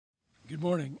Good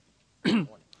morning.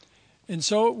 And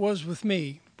so it was with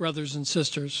me, brothers and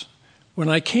sisters. When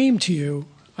I came to you,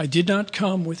 I did not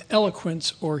come with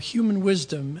eloquence or human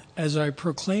wisdom as I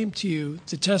proclaimed to you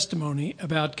the testimony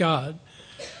about God.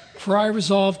 For I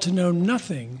resolved to know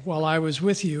nothing while I was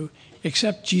with you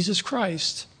except Jesus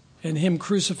Christ and him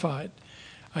crucified.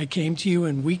 I came to you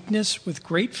in weakness with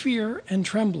great fear and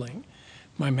trembling.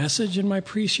 My message and my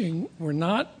preaching were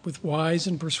not with wise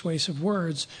and persuasive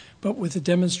words, but with a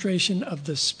demonstration of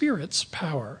the Spirit's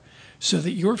power, so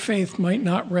that your faith might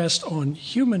not rest on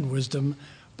human wisdom,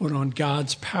 but on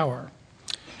God's power.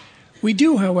 We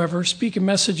do, however, speak a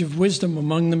message of wisdom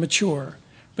among the mature,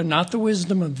 but not the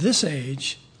wisdom of this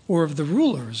age or of the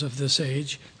rulers of this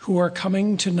age who are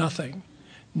coming to nothing.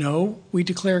 No, we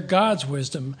declare God's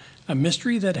wisdom, a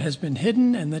mystery that has been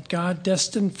hidden and that God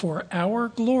destined for our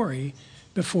glory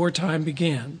before time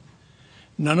began.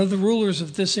 None of the rulers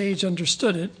of this age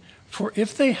understood it, for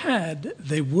if they had,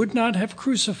 they would not have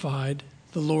crucified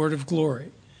the Lord of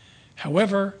glory.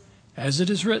 However, as it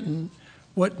is written,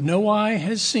 what no eye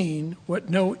has seen, what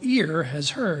no ear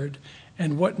has heard,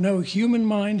 and what no human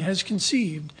mind has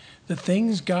conceived, the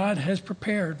things God has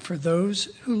prepared for those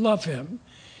who love him.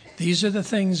 These are the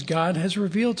things God has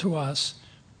revealed to us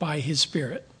by his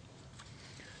Spirit.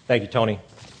 Thank you, Tony.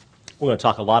 We're going to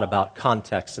talk a lot about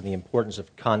context and the importance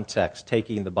of context,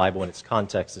 taking the Bible in its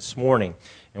context this morning.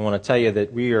 And I want to tell you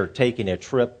that we are taking a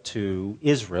trip to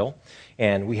Israel,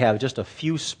 and we have just a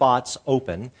few spots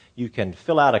open. You can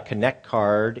fill out a Connect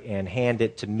card and hand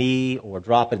it to me or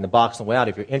drop it in the box on the way out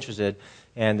if you're interested.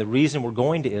 And the reason we're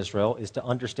going to Israel is to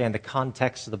understand the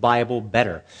context of the Bible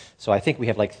better. So I think we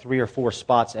have like 3 or 4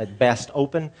 spots at best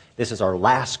open. This is our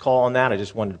last call on that. I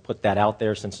just wanted to put that out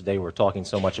there since today we're talking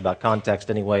so much about context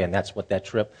anyway, and that's what that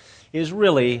trip is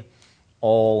really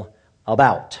all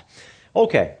about.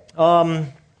 Okay,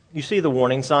 you see the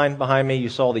warning sign behind me? You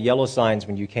saw the yellow signs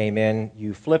when you came in.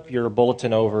 You flip your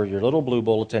bulletin over, your little blue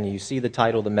bulletin, and you see the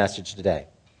title of the message today.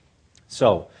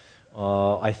 So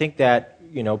I think that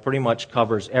pretty much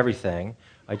covers everything.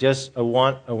 I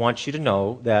want you to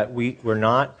know that we're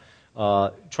not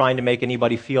trying to make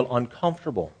anybody feel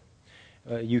uncomfortable.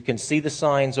 You can see the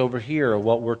signs over here of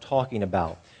what we're talking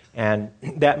about. And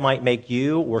that might make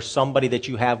you or somebody that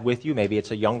you have with you, maybe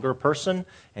it's a younger person,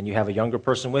 and you have a younger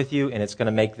person with you, and it's going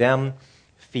to make them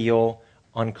feel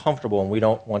uncomfortable, and we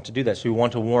don't want to do that. So we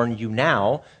want to warn you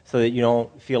now so that you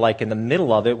don't feel like in the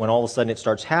middle of it, when all of a sudden it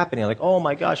starts happening, like, oh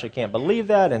my gosh, I can't believe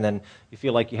that, and then you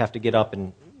feel like you have to get up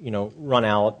and run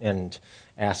out and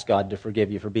ask God to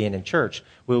forgive you for being in church.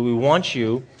 Well, we want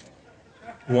you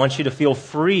to feel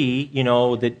free,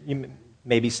 that you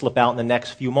maybe slip out in the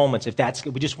next few moments.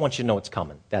 We just want you to know it's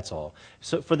coming. That's all.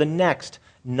 So for the next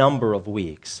number of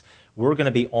weeks, we're going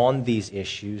to be on these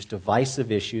issues,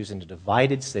 divisive issues in a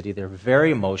divided city. They're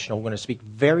very emotional. We're going to speak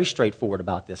very straightforward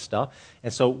about this stuff.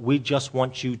 And so we just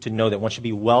want you to know that. We want you to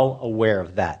be well aware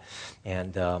of that.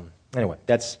 And anyway,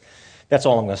 that's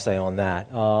all I'm going to say on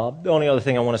that. The only other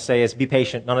thing I want to say is be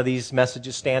patient. None of these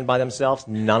messages stand by themselves.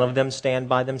 None of them stand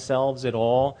by themselves at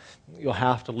all. You'll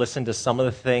have to listen to some of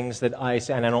the things that I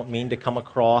say, and I don't mean to come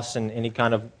across in any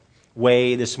kind of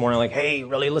way this morning like, hey,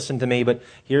 really listen to me, but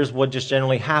here's what just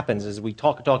generally happens is we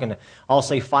talk, and I'll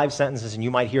say 5 sentences, and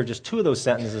you might hear just 2 of those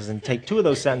sentences and take 2 of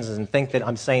those sentences and think that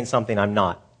I'm saying something I'm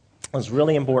not. It's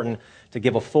really important to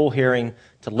give a full hearing,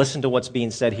 to listen to what's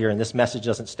being said here, and this message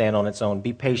doesn't stand on its own.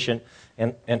 Be patient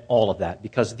and all of that,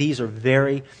 because these are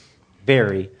very,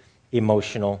 very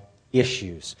emotional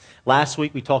issues. Last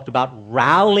week we talked about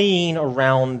rallying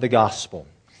around the gospel.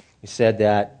 We said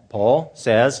that Paul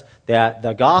says that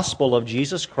the gospel of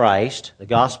Jesus Christ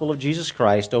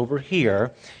over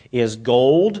here is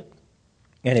gold,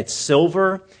 and it's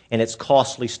silver, and it's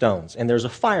costly stones. And there's a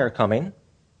fire coming,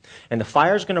 and the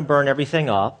fire is going to burn everything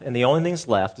up, and the only thing that's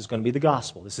left is going to be the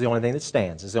gospel. This is the only thing that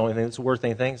stands. This is the only thing that's worth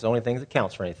anything. It's the only thing that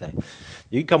counts for anything.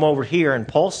 You come over here, and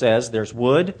Paul says there's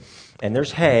wood, and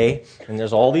there's hay, and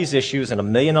there's all these issues and a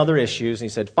million other issues. And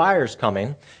he said fire's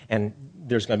coming, and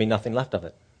there's going to be nothing left of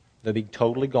it. They'll be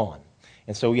totally gone.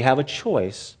 And so you have a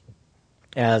choice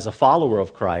as a follower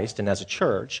of Christ and as a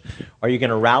church. Are you going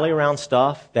to rally around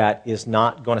stuff that is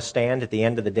not going to stand at the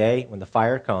end of the day when the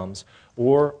fire comes?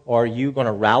 Or are you going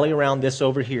to rally around this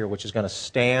over here, which is going to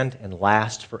stand and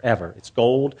last forever? It's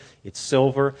gold, it's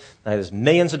silver. Now, there's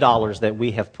millions of dollars that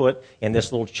we have put in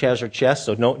this little treasure chest,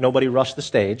 so nobody rush the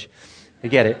stage. You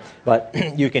get it. But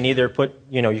you can either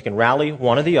you can rally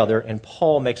one or the other, and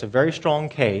Paul makes a very strong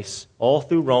case all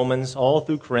through Romans, all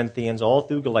through Corinthians, all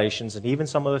through Galatians, and even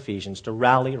some of Ephesians to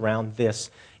rally around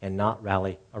this and not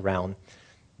rally around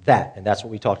that. And that's what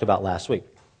we talked about last week.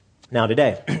 Now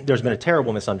today, there's been a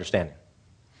terrible misunderstanding.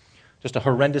 just a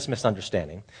horrendous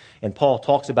misunderstanding. And Paul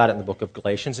talks about it in the book of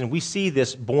Galatians, and we see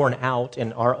this borne out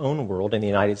in our own world in the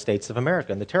United States of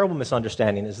America. And the terrible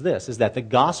misunderstanding is this, is that the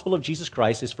gospel of Jesus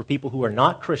Christ is for people who are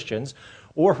not Christians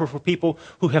or for people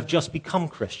who have just become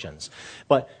Christians.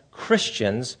 But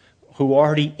Christians who are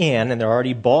already in and they're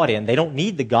already bought in, they don't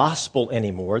need the gospel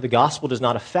anymore. The gospel does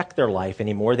not affect their life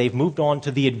anymore. They've moved on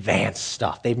to the advanced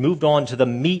stuff. They've moved on to the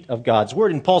meat of God's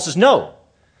word. And Paul says, no,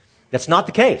 that's not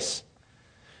the case.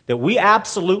 That we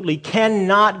absolutely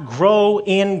cannot grow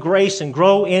in grace and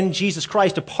grow in Jesus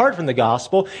Christ apart from the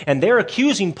gospel. And they're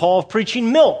accusing Paul of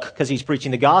preaching milk because he's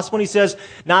preaching the gospel. And he says,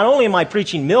 not only am I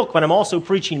preaching milk, but I'm also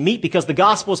preaching meat because the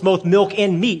gospel is both milk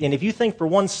and meat. And if you think for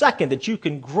 1 second that you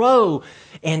can grow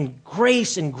in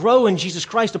grace and grow in Jesus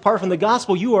Christ apart from the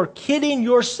gospel, you are kidding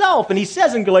yourself. And he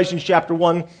says in Galatians chapter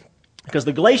 1, because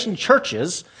the Galatian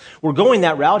churches were going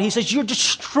that route, he says, you're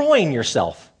destroying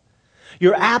yourself.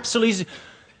 You're absolutely...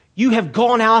 You have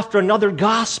gone after another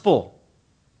gospel,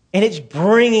 and it's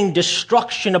bringing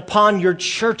destruction upon your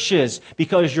churches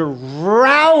because you're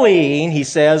rallying, he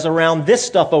says, around this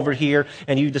stuff over here,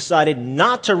 and you decided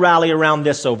not to rally around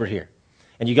this over here.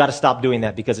 And you got to stop doing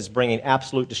that because it's bringing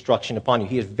absolute destruction upon you.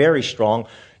 He is very strong.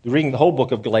 Reading the whole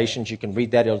book of Galatians, you can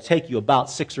read that. It'll take you about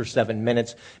 6 or 7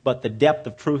 minutes, but the depth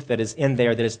of truth that is in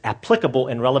there that is applicable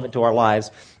and relevant to our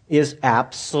lives is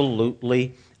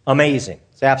absolutely amazing.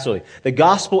 Absolutely. The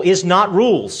gospel is not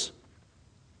rules.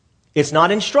 It's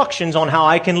not instructions on how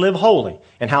I can live holy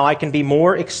and how I can be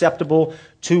more acceptable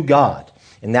to God.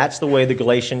 And that's the way the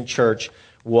Galatian church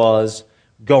was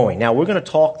going. Now, we're going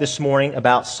to talk this morning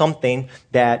about something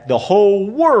that the whole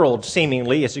world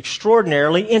seemingly is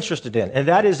extraordinarily interested in, and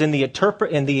that is in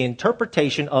the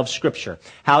interpretation of Scripture.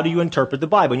 How do you interpret the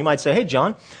Bible? And you might say, hey,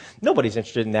 John, nobody's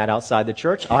interested in that outside the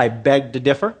church. I beg to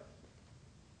differ.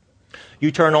 You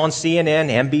turn on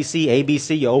CNN, NBC,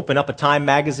 ABC, you open up a Time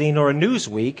magazine or a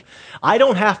Newsweek. I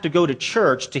don't have to go to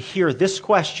church to hear this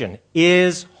question,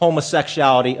 is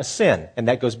homosexuality a sin? And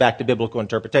that goes back to biblical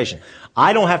interpretation.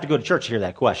 I don't have to go to church to hear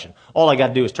that question. All I got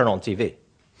to do is turn on TV.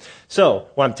 So,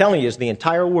 what I'm telling you is the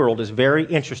entire world is very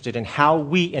interested in how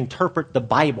we interpret the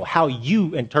Bible, how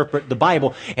you interpret the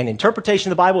Bible. And interpretation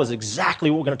of the Bible is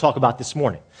exactly what we're going to talk about this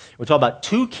morning. We're talking about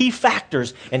 2 key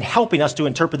factors in helping us to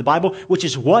interpret the Bible, which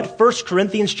is what 1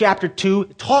 Corinthians chapter 2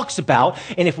 talks about.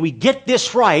 And if we get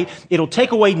this right, it'll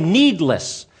take away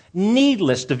needless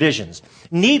divisions,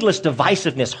 needless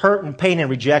divisiveness, hurt and pain and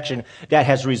rejection that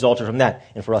has resulted from that.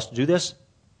 And for us to do this,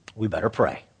 we better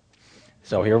pray.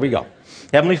 So here we go.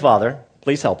 Heavenly Father,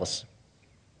 please help us.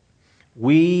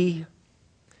 We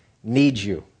need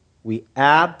you. We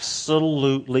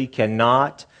absolutely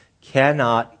cannot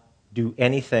do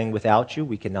anything without you.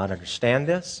 We cannot understand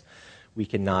this. We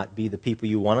cannot be the people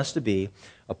you want us to be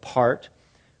apart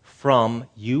from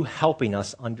you helping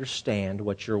us understand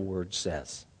what your word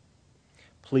says.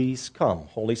 Please come,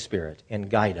 Holy Spirit, and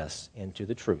guide us into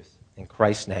the truth. In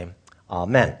Christ's name,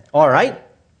 amen. All right.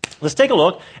 Let's take a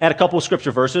look at a couple of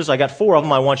scripture verses. I got 4 of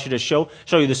them I want you to show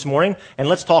you this morning, and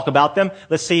let's talk about them.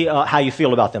 Let's see how you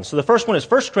feel about them. So the first one is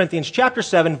 1 Corinthians chapter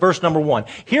 7, verse number 1.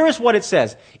 Here is what it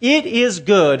says. It is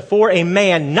good for a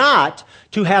man not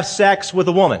to have sex with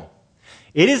a woman.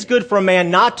 It is good for a man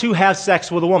not to have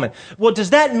sex with a woman. Well,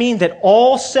 does that mean that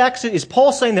all sex, is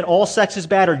Paul saying that all sex is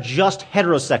bad or just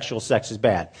heterosexual sex is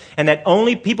bad? And that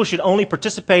people should only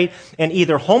participate in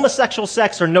either homosexual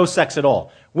sex or no sex at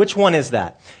all? Which one is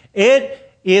that?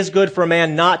 It is good for a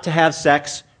man not to have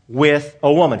sex with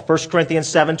a woman. 1 Corinthians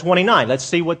 7:29. Let's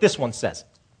see what this one says.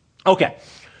 Okay.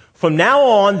 From now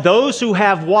on, those who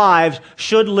have wives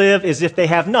should live as if they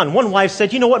have none. One wife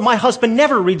said, you know what, my husband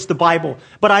never reads the Bible,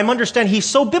 but I understand he's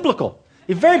so biblical.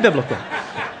 He's very biblical.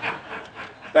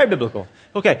 Very biblical.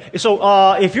 Okay,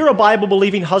 so if you're a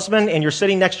Bible-believing husband and you're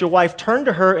sitting next to your wife, turn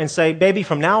to her and say, baby,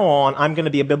 from now on, I'm going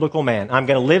to be a biblical man. I'm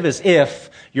going to live as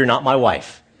if you're not my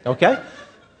wife. Okay?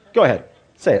 Go ahead.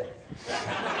 Say it.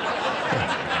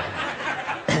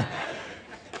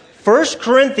 1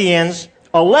 Corinthians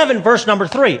 11, verse number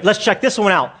 3. Let's check this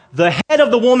one out. The head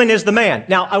of the woman is the man.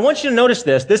 Now, I want you to notice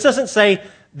this. This doesn't say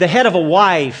the head of a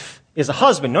wife is a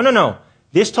husband. No.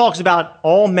 This talks about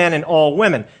all men and all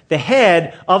women. The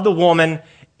head of the woman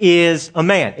is a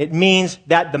man. It means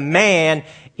that the man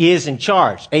is in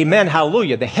charge. Amen.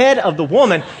 Hallelujah. The head of the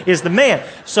woman is the man.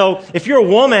 So if you're a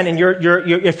woman and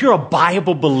if you're a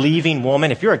Bible believing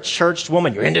woman, if you're a churched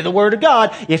woman, you're into the Word of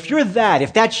God.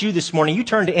 If that's you this morning, you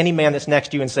turn to any man that's next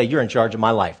to you and say, you're in charge of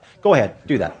my life. Go ahead.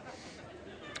 Do that.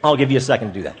 I'll give you a second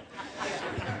to do that.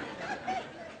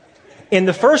 In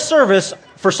the first service,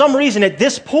 for some reason at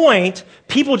this point,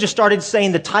 people just started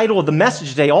saying the title of the message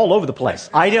today all over the place.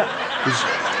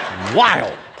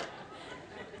 wild.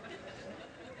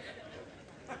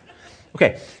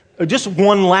 Okay, just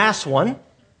one last one.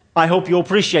 I hope you'll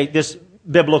appreciate this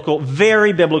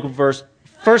very biblical verse.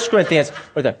 1 Corinthians,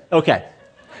 right there. Okay.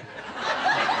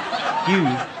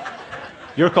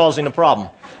 You're causing a problem.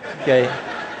 Okay.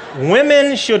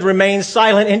 Women should remain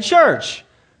silent in church.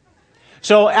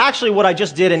 So actually what I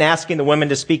just did in asking the women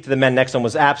to speak to the men next to them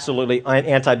was absolutely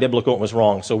anti-biblical and was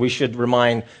wrong. So we should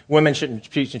remind women shouldn't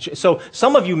preach in church. So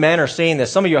some of you men are seeing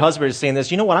this. Some of your husbands are seeing this.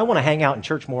 You know what? I want to hang out in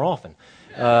church more often.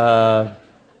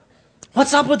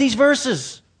 What's up with these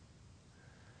verses?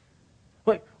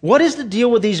 What is the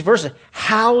deal with these verses?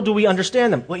 How do we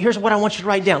understand them? Well, here's what I want you to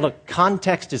write down. Look,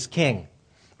 context is king.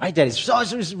 Right? That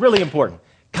is really important.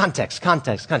 Context.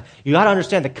 You got to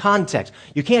understand the context.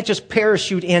 You can't just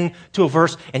parachute into a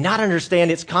verse and not understand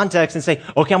its context and say,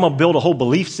 okay, I'm going to build a whole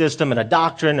belief system and a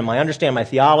doctrine and I understand my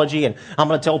theology and I'm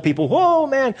going to tell people, whoa,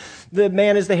 man, the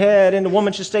man is the head and the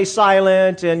woman should stay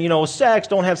silent and, sex,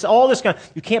 don't have sex, all this kind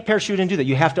of, you can't parachute into that.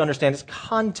 You have to understand its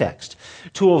context.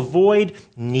 To avoid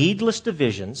needless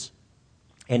divisions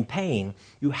and pain,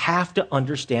 you have to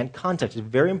understand context. It's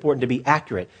very important to be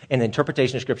accurate in the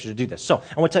interpretation of Scripture to do this. So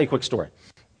I want to tell you a quick story.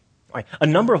 All right. A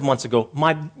number of months ago,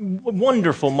 my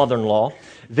wonderful mother-in-law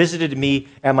visited me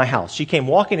at my house. She came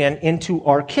walking into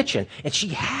our kitchen, and she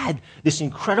had this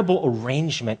incredible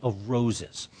arrangement of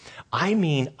roses. I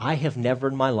mean, I have never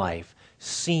in my life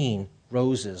seen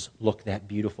roses look that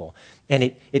beautiful.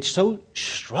 And it so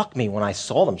struck me when I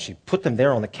saw them. She put them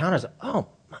there on the counter. I was like, oh,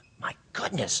 my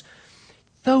goodness.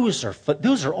 Those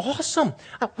are awesome.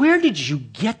 Where did you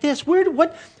get this?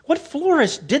 What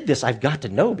florist did this? I've got to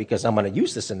know because I'm going to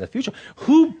use this in the future.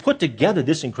 Who put together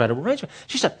this incredible arrangement?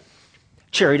 She said,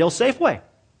 Cherrydale Safeway.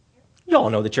 You all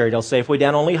know the Cherrydale Safeway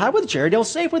down on Lehigh. With the Cherrydale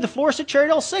Safeway, the florist at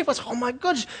Cherrydale Safeway. I said, oh my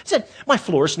goodness. She said, my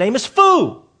florist's name is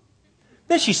Foo.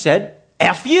 Then she said,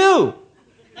 F you.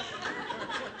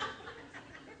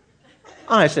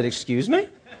 I said, excuse me?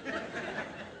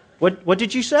 What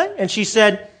did you say? And she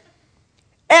said,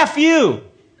 F you.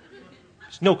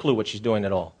 There's no clue what she's doing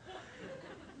at all.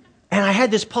 And I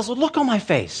had this puzzled look on my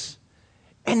face.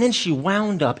 And then she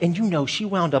wound up, and she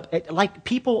wound up, like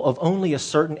people of only a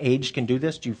certain age can do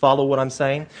this. Do you follow what I'm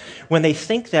saying? When they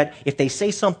think that if they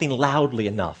say something loudly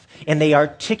enough and they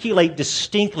articulate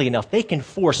distinctly enough, they can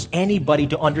force anybody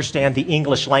to understand the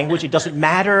English language. It doesn't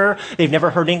matter. They've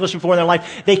never heard English before in their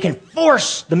life. They can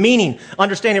force the meaning,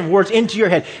 understanding of words into your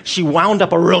head. She wound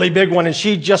up a really big one, and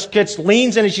she just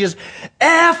leans in and she says,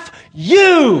 F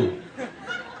you.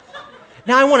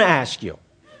 Now I want to ask you,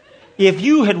 if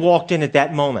you had walked in at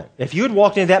that moment,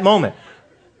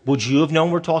 would you have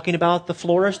known we're talking about the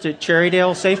florist at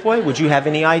Cherrydale Safeway? Would you have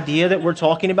any idea that we're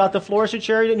talking about the florist at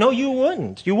Cherrydale? No, you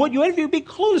wouldn't. You'd be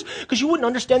clueless because you wouldn't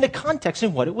understand the context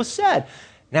and what it was said.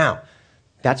 Now,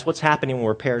 that's what's happening when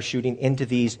we're parachuting into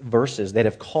these verses that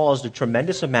have caused a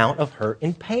tremendous amount of hurt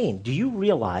and pain. Do you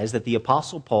realize that the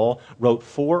Apostle Paul wrote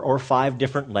 4 or 5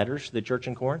 different letters to the church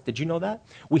in Corinth? Did you know that?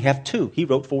 We have 2. He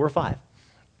wrote 4 or 5.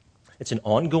 It's an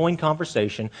ongoing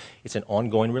conversation. It's an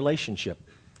ongoing relationship.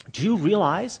 Do you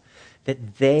realize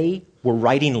that they were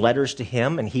writing letters to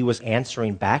him and he was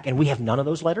answering back? And we have none of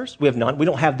those letters. We have none. We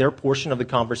don't have their portion of the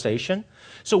conversation.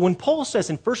 So when Paul says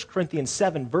in 1 Corinthians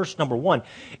 7, verse number 1,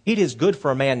 it is good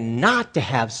for a man not to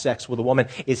have sex with a woman,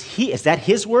 is that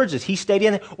his words? Is he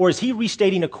stating it? Or is he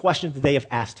restating a question that they have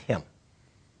asked him?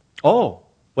 Oh,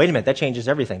 wait a minute. That changes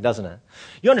everything, doesn't it?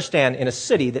 You understand, in a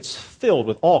city that's filled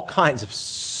with all kinds of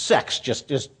sex,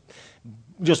 just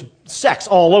sex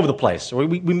all over the place.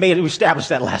 We established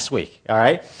that last week, all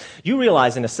right? You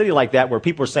realize in a city like that where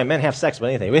people are saying, men, have sex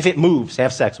with anything. If it moves,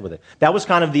 have sex with it. That was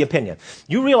kind of the opinion.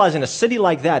 You realize in a city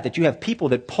like that you have people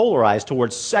that polarize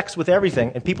towards sex with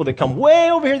everything and people that come way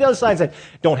over here to the other side and say,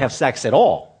 don't have sex at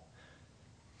all.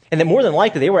 And then more than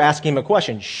likely they were asking him a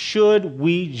question, should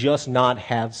we just not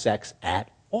have sex at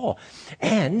all?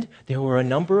 And there were a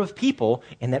number of people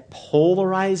in that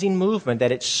polarizing movement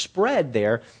that it spread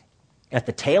there at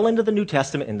the tail end of the New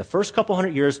Testament in the first couple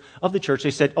hundred years of the church.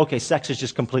 They said, okay, sex is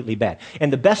just completely bad.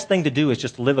 And the best thing to do is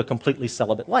just live a completely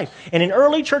celibate life. And an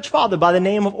early church father by the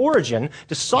name of Origen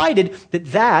decided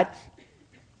that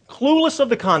clueless of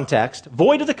the context,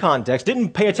 void of the context, didn't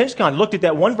pay attention to the context, looked at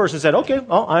that one verse and said, okay,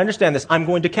 well, I understand this. I'm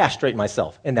going to castrate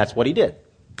myself. And that's what he did.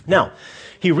 Now,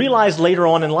 he realized later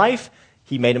on in life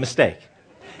he made a mistake.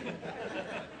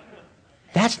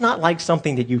 That's not like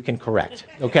something that you can correct,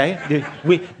 okay?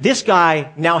 This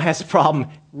guy now has a problem,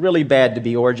 really bad to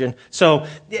be Origen. So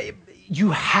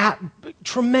you have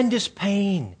tremendous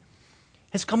pain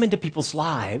has come into people's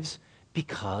lives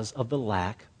because of the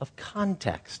lack of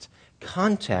context.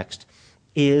 Context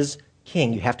is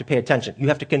king, you have to pay attention. You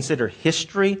have to consider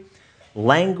history,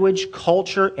 language,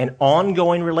 culture, and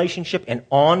ongoing relationship and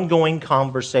ongoing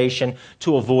conversation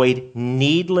to avoid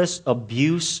needless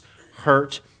abuse,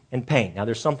 hurt, and pain. Now,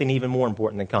 there's something even more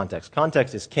important than context.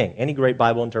 Context is king. Any great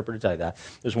Bible interpreter will tell you that.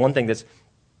 There's one thing that's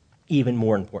even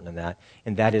more important than that,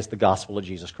 and that is the gospel of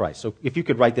Jesus Christ. So if you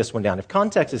could write this one down. If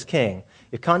context is king,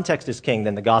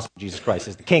 then the gospel of Jesus Christ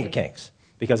is the King of Kings,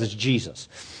 because it's Jesus.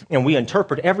 And we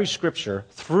interpret every scripture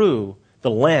through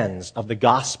the lens of the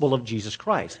gospel of Jesus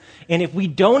Christ. And if we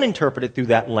don't interpret it through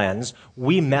that lens,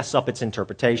 we mess up its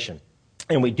interpretation.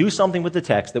 And we do something with the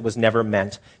text that was never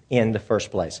meant in the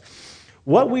first place.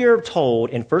 What we are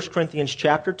told in 1 Corinthians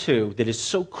chapter 2 that is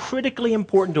so critically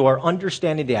important to our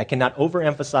understanding today, I cannot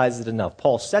overemphasize it enough.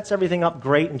 Paul sets everything up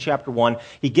great in chapter 1.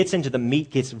 He gets into the meat,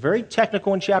 gets very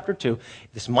technical in chapter 2.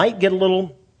 This might get a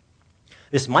little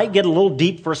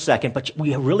deep for a second, but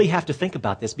we really have to think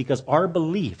about this because our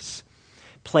beliefs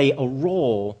play a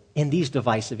role in these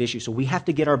divisive issues. So we have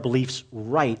to get our beliefs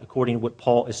right according to what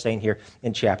Paul is saying here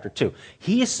in chapter 2.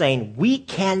 He is saying we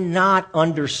cannot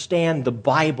understand the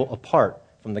Bible apart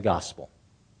from the gospel.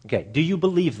 Okay, do you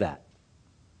believe that?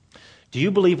 Do you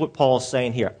believe what Paul is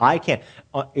saying here? I can't.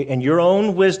 In your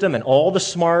own wisdom and all the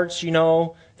smarts,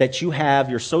 that you have,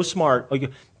 you're so smart.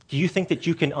 Do you think that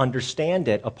you can understand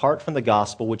it apart from the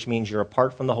gospel, which means you're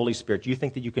apart from the Holy Spirit? Do you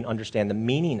think that you can understand the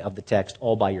meaning of the text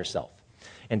all by yourself?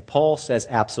 And Paul says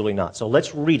absolutely not. So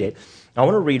let's read it. I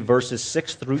want to read verses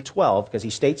 6 through 12 because he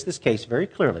states this case very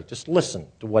clearly. Just listen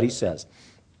to what he says.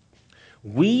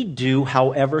 We do,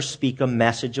 however, speak a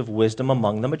message of wisdom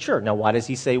among the mature. Now, why does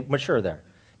he say mature there?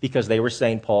 Because they were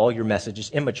saying, Paul, your message is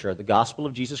immature. The gospel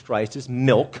of Jesus Christ is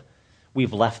milk.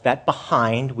 We've left that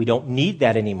behind. We don't need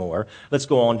that anymore. Let's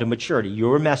go on to maturity.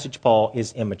 Your message, Paul,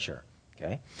 is immature.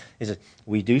 Okay? He says,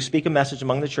 we do speak a message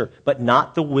among the church, but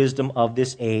not the wisdom of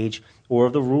this age or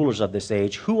of the rulers of this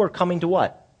age, who are coming to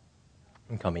what?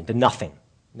 And coming to nothing.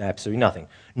 Absolutely nothing.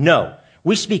 No,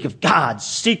 we speak of God's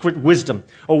secret wisdom,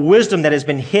 a wisdom that has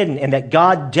been hidden and that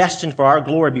God destined for our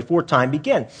glory before time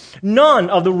began. None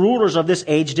of the rulers of this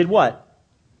age did what?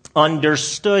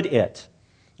 Understood it.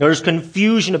 There's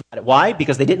confusion about it. Why?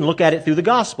 Because they didn't look at it through the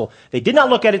gospel. They did not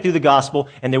look at it through the gospel,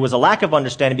 and there was a lack of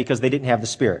understanding because they didn't have the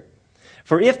Spirit.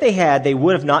 For if they had, they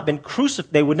would not have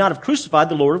crucified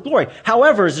the Lord of glory.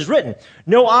 However, as is written,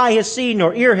 no eye has seen,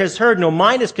 nor ear has heard, no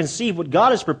mind has conceived what God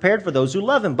has prepared for those who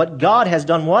love him. But God has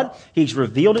done what? He's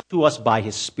revealed it to us by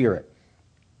his Spirit.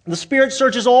 The Spirit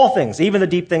searches all things, even the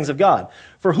deep things of God.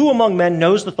 For who among men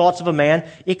knows the thoughts of a man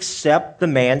except the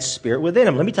man's spirit within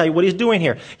him? Let me tell you what he's doing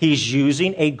here. He's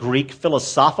using a Greek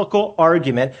philosophical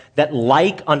argument that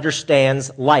like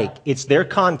understands like. It's their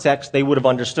context. They would have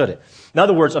understood it. In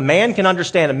other words, a man can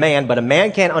understand a man, but a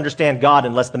man can't understand God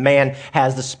unless the man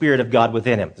has the Spirit of God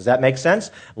within him. Does that make sense?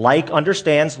 Like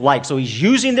understands like. So he's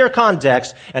using their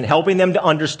context and helping them to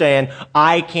understand,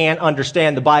 I can't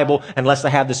understand the Bible unless I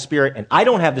have the Spirit, and I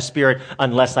don't have the Spirit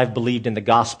unless I've believed in the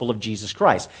gospel of Jesus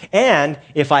Christ. And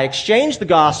if I exchange the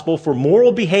gospel for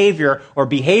moral behavior or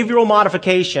behavioral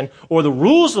modification or the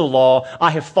rules of the law,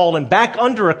 I have fallen back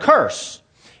under a curse.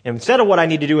 And instead of what I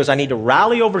need to do is I need to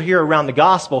rally over here around the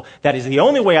gospel. That is the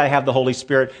only way I have the Holy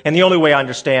Spirit and the only way I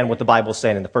understand what the Bible is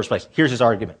saying in the first place. Here's his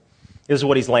argument. This is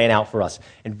what he's laying out for us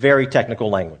in very technical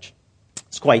language.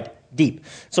 It's quite deep.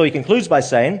 So he concludes by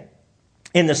saying,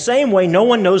 in the same way, no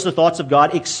one knows the thoughts of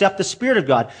God except the Spirit of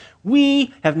God.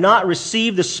 We have not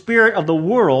received the spirit of the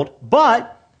world,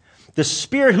 but the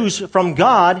Spirit who's from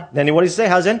God. Then what does he say?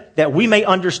 How's it? That we may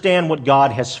understand what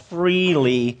God has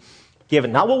freely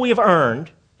given. Not what we have earned.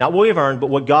 Not what we have earned, but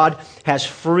what God has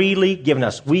freely given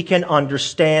us. We can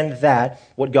understand that,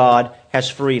 what God has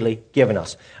freely given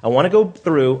us. I want to go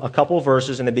through a couple of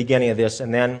verses in the beginning of this,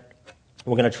 and then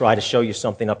we're going to try to show you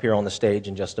something up here on the stage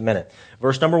in just a minute.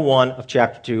 Verse number 1 of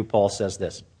chapter 2, Paul says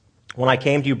this. When I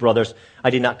came to you, brothers, I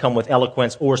did not come with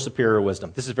eloquence or superior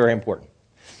wisdom. This is very important.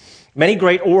 Many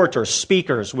great orators,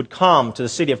 speakers would come to the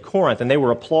city of Corinth, and they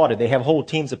were applauded. They have whole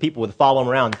teams of people would follow them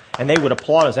around, and they would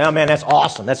applaud and say, oh man, that's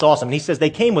awesome, that's awesome. And he says they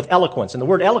came with eloquence, and the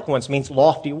word eloquence means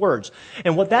lofty words.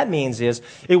 And what that means is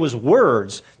it was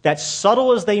words that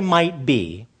subtle as they might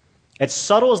be,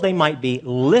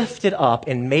 lifted up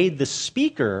and made the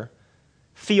speaker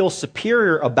feel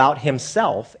superior about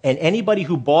himself, and anybody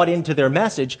who bought into their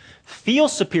message feel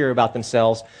superior about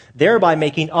themselves, thereby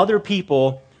making other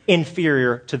people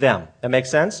inferior to them. That makes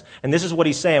sense? And this is what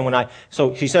he's saying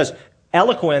so he says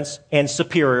eloquence and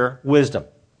superior wisdom.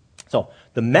 So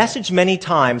the message many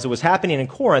times that was happening in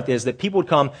Corinth is that people would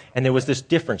come and there was this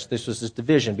difference. This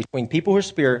division between people who are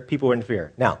spirit, people who are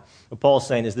inferior. Now, what Paul's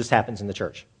saying is this happens in the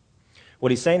church.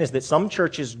 What he's saying is that some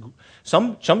churches,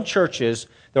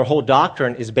 their whole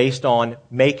doctrine is based on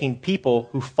making people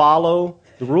who follow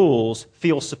the rules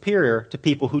feel superior to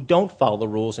people who don't follow the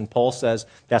rules, and Paul says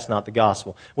that's not the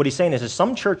gospel. What he's saying is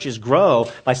some churches grow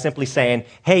by simply saying,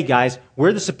 hey guys,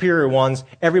 we're the superior ones,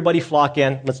 everybody flock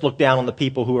in, let's look down on the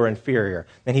people who are inferior.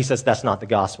 And he says that's not the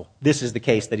gospel. This is the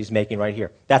case that he's making right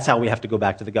here. That's how we have to go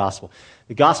back to the gospel.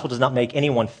 The gospel does not make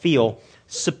anyone feel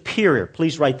superior.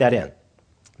 Please write that in.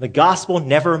 The gospel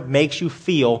never makes you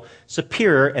feel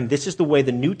superior, and this is the way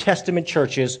the New Testament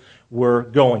churches were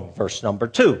going. Verse number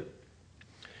 2.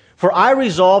 For I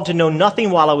resolved to know nothing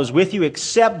while I was with you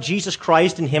except Jesus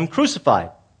Christ and Him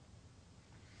crucified.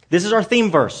 This is our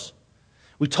theme verse.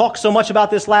 We talked so much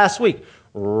about this last week.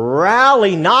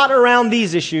 Rally not around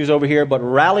these issues over here, but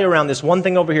rally around this one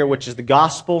thing over here, which is the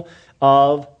gospel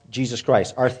of Jesus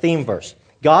Christ. Our theme verse.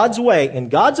 God's way, in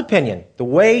God's opinion, the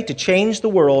way to change the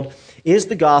world is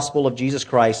the gospel of Jesus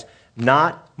Christ,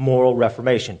 not moral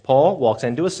reformation. Paul walks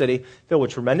into a city filled with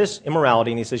tremendous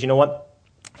immorality, and he says, you know what?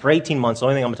 For 18 months, the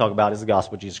only thing I'm going to talk about is the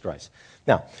gospel of Jesus Christ.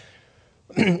 Now,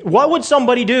 what would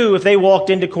somebody do if they walked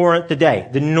into Corinth today?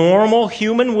 The normal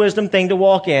human wisdom thing to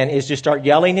walk in is to start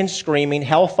yelling and screaming,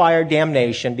 hellfire,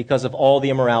 damnation, because of all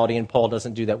the immorality, and Paul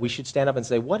doesn't do that. We should stand up and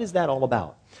say, what is that all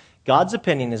about? God's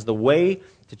opinion is the way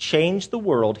to change the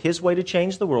world, His way to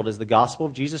change the world is the gospel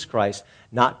of Jesus Christ,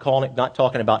 not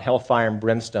talking about hellfire and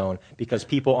brimstone because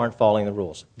people aren't following the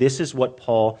rules. This is what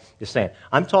Paul is saying.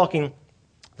 I'm talking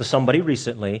to somebody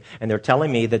recently, and they're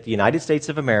telling me that the United States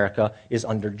of America is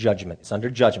under judgment. It's under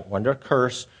judgment. We're under a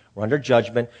curse. We're under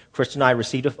judgment. Chris and I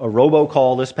received a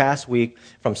robocall this past week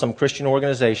from some Christian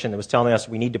organization that was telling us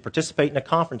we need to participate in a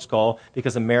conference call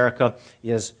because America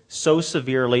is so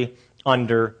severely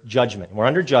under judgment. We're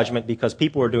under judgment because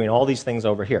people are doing all these things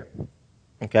over here.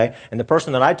 Okay? And the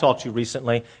person that I talked to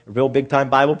recently, a real big-time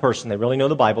Bible person, they really know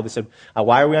the Bible, they said,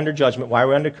 why are we under judgment? Why are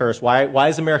we under curse? Why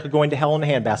is America going to hell in a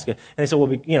handbasket? And they said,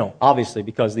 well, obviously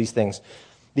because these things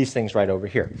right over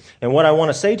here. And what I want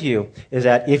to say to you is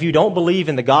that if you don't believe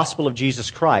in the gospel of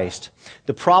Jesus Christ,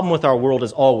 the problem with our world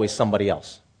is always somebody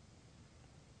else.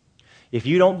 If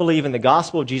you don't believe in the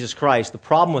gospel of Jesus Christ, the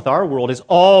problem with our world is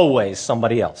always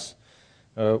somebody else.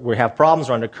 We have problems,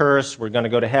 we're under curse, we're going to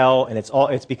go to hell, and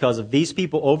it's because of these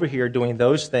people over here doing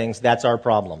those things. That's our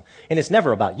problem. And it's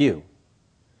never about you.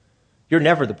 You're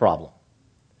never the problem.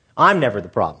 I'm never the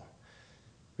problem.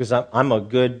 Because I'm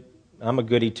a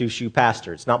goody two-shoe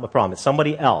pastor. It's not my problem. It's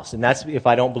somebody else. And that's if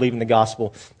I don't believe in the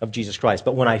gospel of Jesus Christ.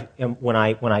 But when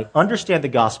I understand the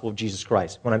gospel of Jesus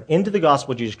Christ, when I'm into the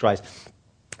gospel of Jesus Christ,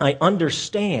 I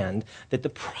understand that the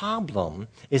problem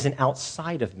isn't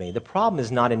outside of me. The problem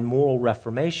is not in moral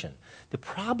reformation. The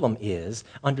problem is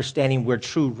understanding where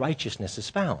true righteousness is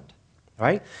found.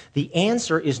 Right? The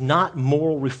answer is not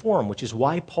moral reform, which is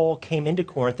why Paul came into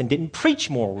Corinth and didn't preach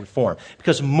moral reform.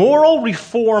 Because moral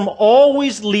reform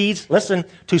always leads, listen,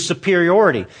 to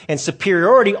superiority. And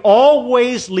superiority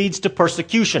always leads to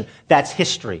persecution. That's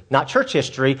history. Not church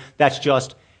history. That's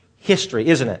just history,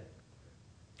 isn't it?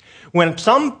 When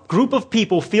some group of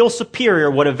people feel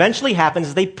superior, what eventually happens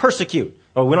is they persecute.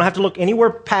 Oh, we don't have to look anywhere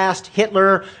past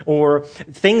Hitler or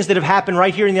things that have happened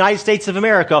right here in the United States of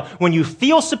America. When you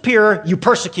feel superior, you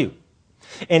persecute.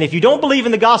 And if you don't believe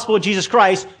in the gospel of Jesus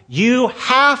Christ, you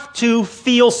have to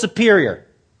feel superior.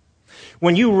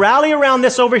 When you rally around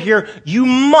this over here, you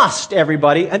must,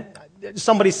 everybody. And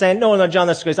somebody's saying, no, John,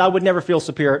 that's because I would never feel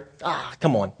superior.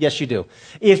 Come on. Yes, you do.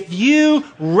 If you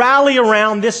rally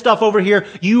around this stuff over here,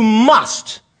 you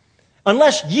must.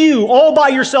 Unless you, all by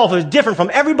yourself, is different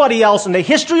from everybody else in the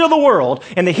history of the world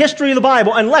and the history of the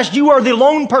Bible, unless you are the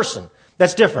lone person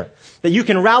that's different, that you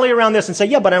can rally around this and say,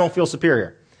 yeah, but I don't feel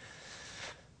superior.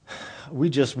 We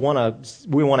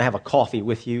want to have a coffee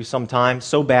with you sometime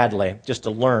so badly just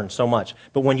to learn so much.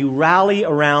 But when you rally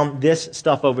around this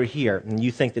stuff over here and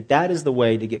you think that that is the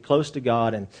way to get close to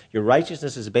God and your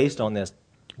righteousness is based on this,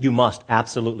 you must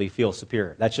absolutely feel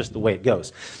superior. That's just the way it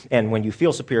goes. And when you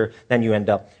feel superior, then you end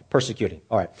up persecuting.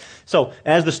 All right. So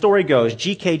as the story goes,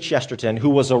 G.K. Chesterton, who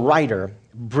was a writer,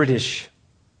 British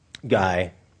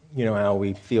guy, you know how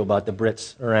we feel about the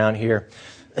Brits around here,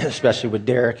 especially with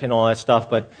Derek and all that stuff,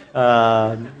 but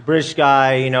British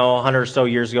guy, 100 or so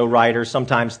years ago, writer,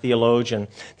 sometimes theologian.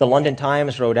 The London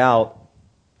Times wrote out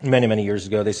many, many years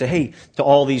ago, they said, hey, to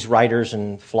all these writers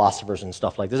and philosophers and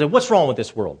stuff like this, they said, what's wrong with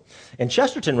this world? And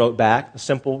Chesterton wrote back a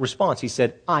simple response. He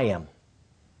said, I am.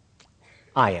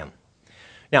 I am.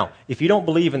 Now, if you don't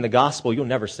believe in the gospel, you'll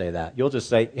never say that. You'll just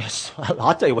say, yes,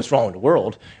 I'll tell you what's wrong with the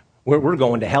world. We're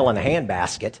going to hell in a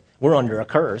handbasket. We're under a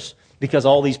curse. because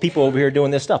all these people over here are doing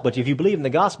this stuff. But if you believe in the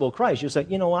gospel of Christ, you'll say,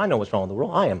 you know, I know what's wrong with the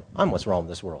world. I'm what's wrong with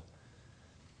this world.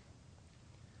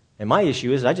 And my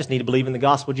issue is I just need to believe in the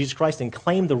gospel of Jesus Christ and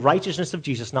claim the righteousness of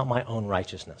Jesus, not my own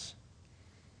righteousness.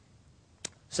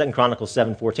 2 Chronicles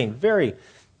 7:14, very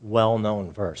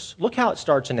well-known verse. Look how it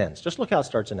starts and ends. Just look how it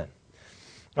starts and ends.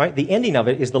 All right, the ending of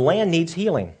it is the land needs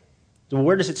healing. So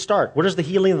where does it start? Where does the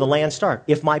healing of the land start?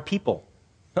 If my people.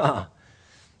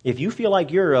 If you feel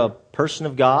like you're a person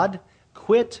of God,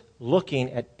 quit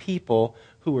looking at people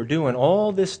who are doing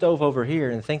all this stuff over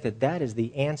here and think that that is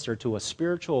the answer to a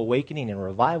spiritual awakening and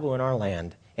revival in our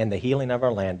land and the healing of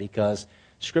our land, because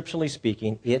scripturally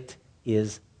speaking, it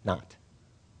is not.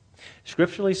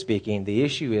 Scripturally speaking, the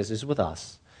issue is with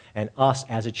us, and us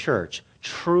as a church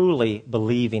truly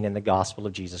believing in the gospel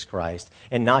of Jesus Christ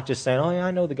and not just saying, oh yeah,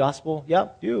 I know the gospel.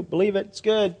 Yep, you believe it. It's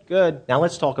good, good. Now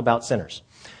let's talk about sinners.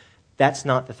 That's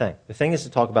not the thing. The thing is to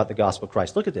talk about the gospel of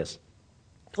Christ. Look at this.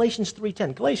 Galatians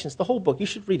 3:10. Galatians, the whole book. You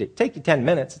should read it. Take you 10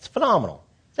 minutes. It's phenomenal.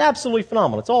 It's absolutely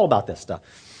phenomenal. It's all about this stuff.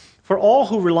 For all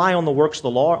who rely on the works of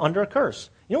the law are under a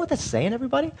curse. You know what that's saying,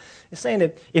 everybody? It's saying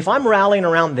that if I'm rallying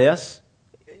around this,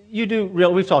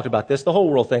 we've talked about this. The whole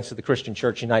world thinks that the Christian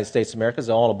church in the United States of America is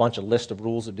all a bunch of list of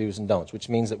rules of do's and don'ts, which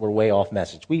means that we're way off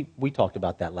message. We talked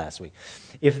about that last week.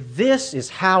 If this is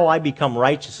how I become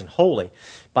righteous and holy,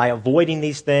 by avoiding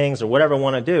these things or whatever I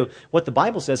want to do, what the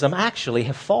Bible says, I'm actually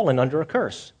have fallen under a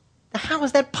curse. Now, how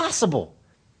is that possible?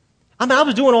 I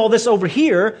was doing all this over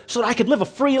here so that I could live a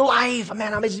free life.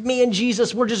 Man, me and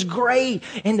Jesus, we're just great.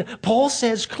 And Paul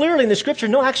says clearly in the scripture,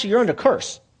 no, actually, you're under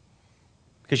curse.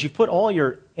 Because you put all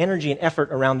your energy and effort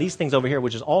around these things over here,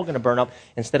 which is all going to burn up,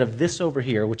 instead of this over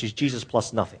here, which is Jesus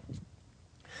plus nothing.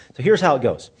 So here's how it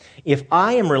goes. If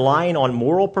I am relying on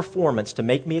moral performance to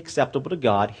make me acceptable to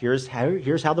God, here's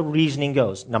how the reasoning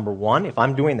goes. Number one, if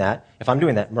I'm doing that,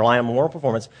 relying on moral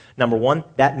performance, number one,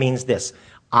 that means this.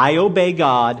 I obey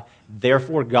God,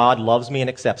 therefore God loves me and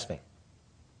accepts me.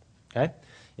 Okay?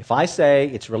 If I say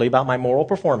it's really about my moral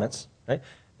performance, right?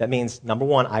 That means, number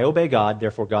one, I obey God,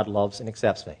 therefore God loves and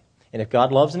accepts me. And if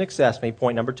God loves and accepts me,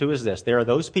 point number two is this. There are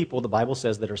those people, the Bible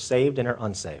says, that are saved and are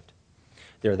unsaved.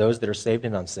 There are those that are saved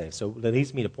and unsaved. So that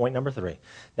leads me to point number three.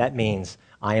 That means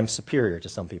I am superior to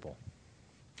some people.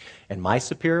 And my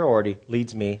superiority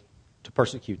leads me to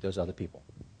persecute those other people.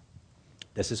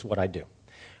 This is what I do.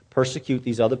 Persecute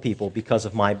these other people because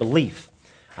of my belief.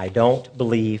 I don't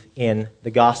believe in the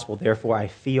gospel, therefore I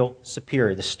feel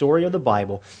superior. The story of the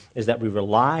Bible is that we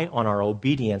rely on our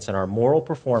obedience and our moral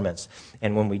performance,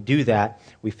 and when we do that,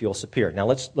 we feel superior. Now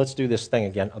let's do this thing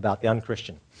again about the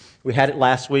unchristian. We had it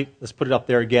last week. Let's put it up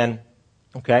there again.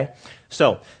 Okay?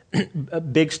 So, a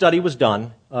big study was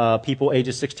done. People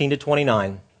ages 16 to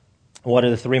 29. What are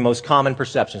the three most common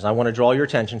perceptions? I want to draw your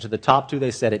attention to the top two.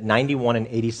 They said at 91 and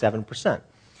 87%.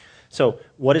 So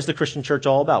what is the Christian church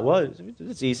all about? Well,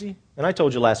 it's easy. And I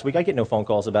told you last week, I get no phone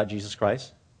calls about Jesus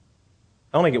Christ.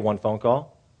 I only get one phone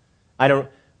call. I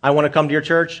want to come to your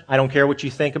church. I don't care what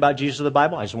you think about Jesus or the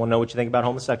Bible. I just want to know what you think about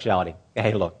homosexuality.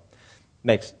 Hey, look,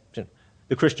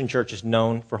 the Christian church is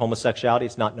known for homosexuality.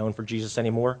 It's not known for Jesus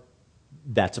anymore.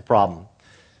 That's a problem.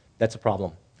 That's a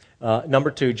problem.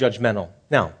 Number two, judgmental.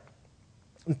 Now,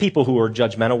 people who are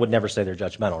judgmental would never say they're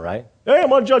judgmental, right? Hey,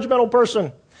 I'm a judgmental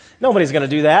person. Nobody's going to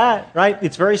do that, right?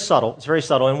 It's very subtle. It's very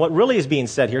subtle. And what really is being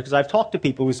said here, because I've talked to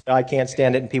people who say, I can't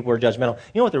stand it, and people who are judgmental.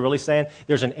 You know what they're really saying?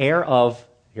 There's an air of,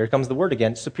 here comes the word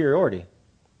again, superiority.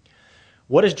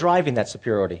 What is driving that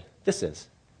superiority? This is.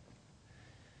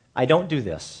 I don't do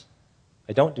this.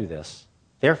 I don't do this.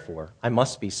 Therefore, I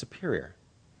must be superior.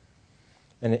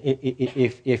 And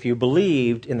if you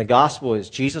believed in the gospel as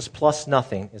Jesus plus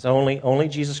nothing, is only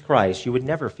Jesus Christ, you would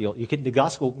never feel, the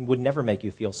gospel would never make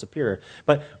you feel superior.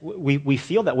 But we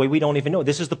feel that way, we don't even know.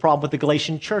 This is the problem with the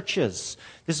Galatian churches.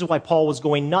 This is why Paul was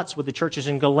going nuts with the churches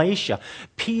in Galatia.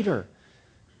 Peter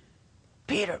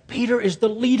is the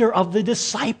leader of the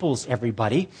disciples,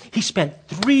 everybody. He spent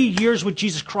 3 years with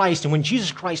Jesus Christ, and when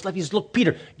Jesus Christ left, he said, look,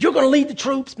 Peter, you're going to lead the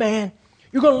troops, man.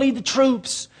 You're going to lead the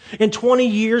troops. And 20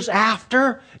 years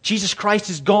after Jesus Christ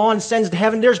is gone, sends to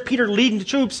heaven, there's Peter leading the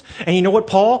troops. And you know what,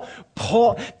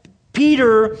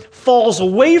 Peter falls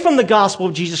away from the gospel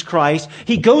of Jesus Christ.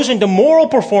 He goes into moral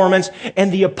performance,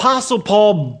 and the Apostle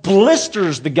Paul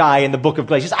blisters the guy in the book of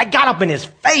Galatians. I got up in his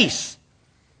face.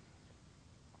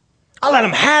 I let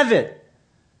him have it.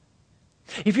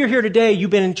 If you're here today, you've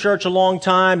been in church a long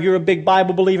time, you're a big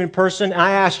Bible-believing person, and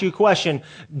I ask you a question,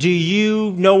 do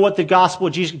you know what the gospel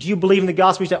of Jesus, do you believe in the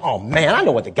gospel? You say, oh man, I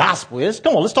know what the gospel is.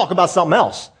 Come on, let's talk about something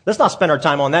else. Let's not spend our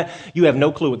time on that. You have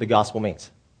no clue what the gospel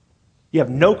means. You have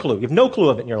no clue. You have no clue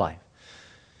of it in your life.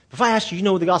 If I ask you, you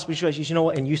know what the gospel of Jesus Christ is, you know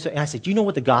what? And I said, do you know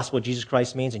what the gospel of Jesus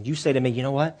Christ means? And you say to me, you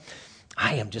know what?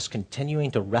 I am just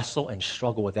continuing to wrestle and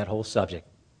struggle with that whole subject.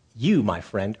 You, my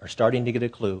friend, are starting to get a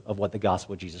clue of what the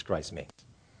gospel of Jesus Christ means.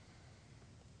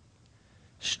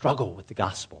 Struggle with the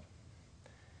gospel.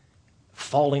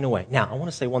 Falling away. Now, I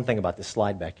want to say one thing about this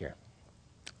slide back here.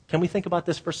 Can we think about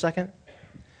this for a second?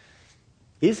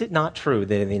 Is it not true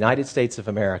that in the United States of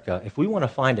America, if we want to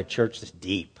find a church that's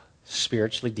deep,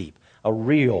 spiritually deep, a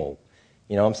real,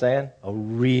 you know what I'm saying? A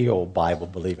real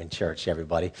Bible-believing church,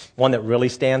 everybody. One that really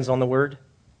stands on the Word?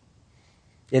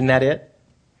 Isn't that it?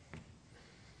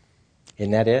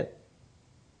 Isn't that it?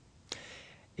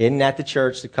 Isn't that the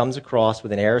church that comes across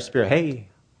with an air of spirit? Hey,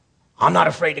 I'm not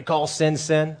afraid to call sin,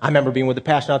 sin. I remember being with the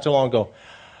pastor not too long ago,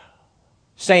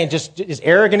 saying just as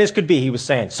arrogant as could be, he was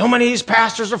saying, so many of these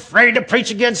pastors are afraid to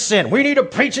preach against sin. We need to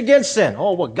preach against sin.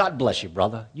 Oh, well, God bless you,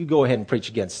 brother. You go ahead and preach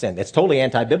against sin. That's totally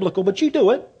anti-biblical, but you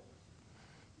do it.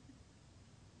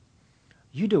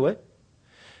 You do it.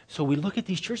 So we look at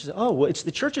these churches, oh, well, it's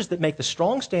the churches that make the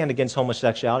strong stand against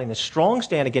homosexuality and the strong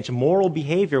stand against moral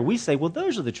behavior. We say, well,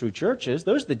 those are the true churches.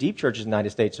 Those are the deep churches in the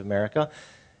United States of America.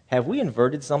 Have we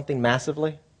inverted something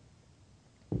massively?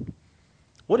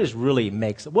 What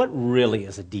really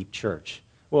is a deep church?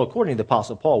 Well, according to the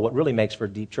Apostle Paul, what really makes for a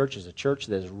deep church is a church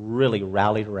that is really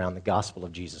rallied around the gospel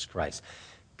of Jesus Christ.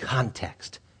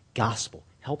 Context, gospel,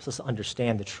 helps us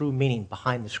understand the true meaning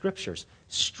behind the Scriptures.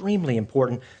 Extremely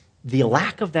important. The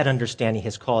lack of that understanding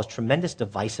has caused tremendous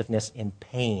divisiveness and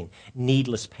pain,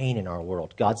 needless pain in our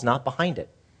world. God's not behind it.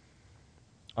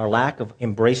 Our lack of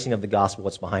embracing of the gospel,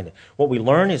 what's behind it. What we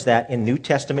learn is that in New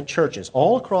Testament churches,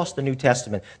 all across the New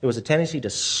Testament, there was a tendency to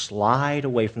slide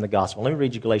away from the gospel. Let me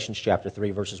read you Galatians chapter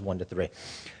 3, verses 1 to 3.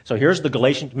 So here's the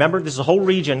Galatians. Remember, this is a whole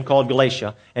region called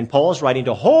Galatia, and Paul is writing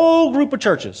to a whole group of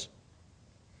churches.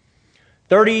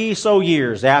 30 so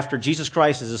years after Jesus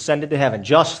Christ has ascended to heaven,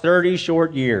 just 30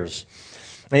 short years.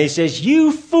 And he says,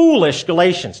 you foolish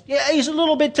Galatians. Yeah, he's a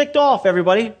little bit ticked off,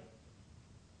 everybody.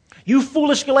 You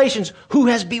foolish Galatians, who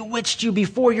has bewitched you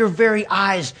before your very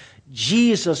eyes?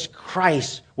 Jesus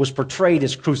Christ was portrayed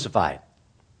as crucified.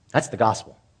 That's the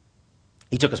gospel.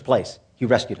 He took his place. He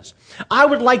rescued us. I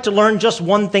would like to learn just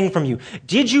one thing from you.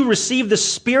 Did you receive the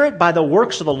Spirit by the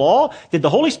works of the law? Did the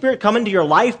Holy Spirit come into your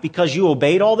life because you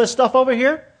obeyed all this stuff over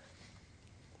here?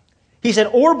 He said,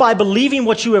 or by believing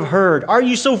what you have heard. Are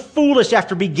you so foolish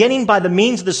after beginning by the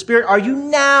means of the Spirit? Are you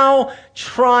now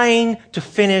trying to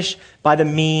finish by the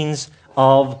means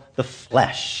of the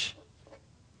flesh?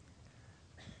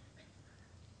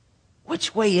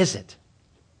 Which way is it?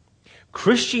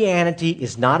 Christianity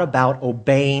is not about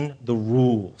obeying the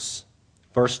rules.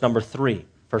 Verse number 3,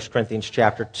 1 Corinthians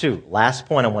chapter 2. Last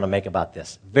point I want to make about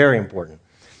this. Very important.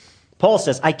 Paul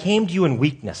says, I came to you in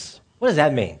weakness. What does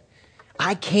that mean?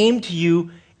 I came to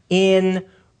you in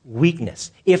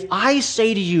weakness. If I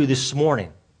say to you this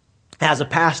morning, as a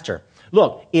pastor,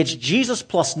 look, it's Jesus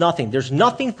plus nothing. There's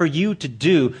nothing for you to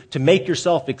do to make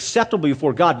yourself acceptable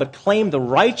before God, but claim the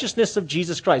righteousness of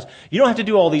Jesus Christ. You don't have to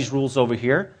do all these rules over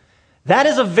here. That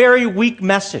is a very weak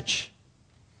message.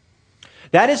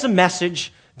 That is a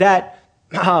message that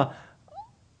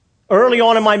early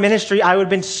on in my ministry, I would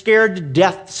have been scared to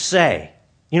death to say.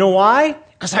 You know why?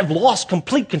 Because I've lost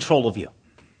complete control of you.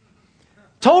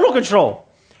 Total control.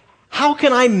 How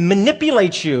can I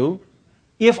manipulate you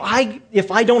if I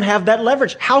don't have that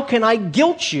leverage? How can I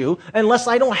guilt you if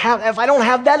I don't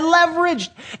have that leverage?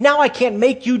 Now I can't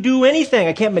make you do anything.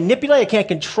 I can't manipulate. I can't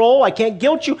control. I can't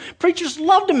guilt you. Preachers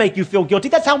love to make you feel guilty.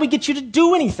 That's how we get you to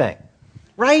do anything,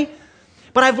 right?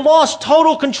 But I've lost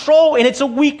total control, and it's a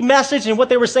weak message. And what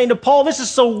they were saying to Paul, this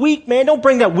is so weak, man. Don't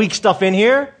bring that weak stuff in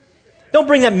here. Don't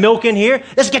bring that milk in here.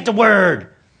 Let's get the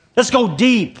word. Let's go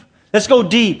deep. Let's go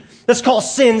deep. Let's call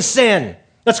sin, sin.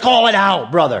 Let's call it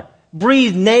out, brother.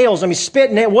 Breathe nails.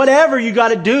 Spit nails. Whatever you got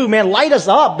to do, man. Light us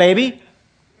up, baby.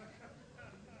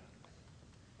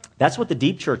 That's what the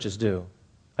deep churches do.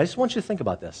 I just want you to think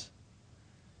about this.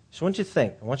 I just want you to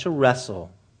think. I want you to wrestle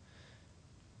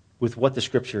with what the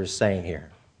Scripture is saying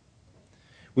here.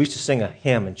 We used to sing a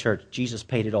hymn in church, Jesus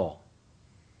paid it all.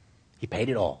 He paid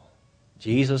it all.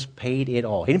 Jesus paid it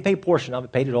all. He didn't pay a portion of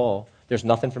it, paid it all. There's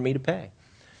nothing for me to pay.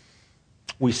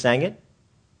 We sang it,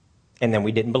 and then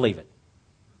we didn't believe it.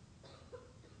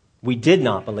 We did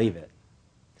not believe it.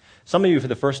 Some of you, for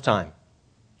the first time,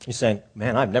 you're saying,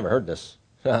 man, I've never heard this.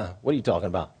 What are you talking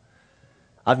about?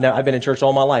 I've been in church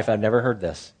all my life. I've never heard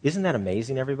this. Isn't that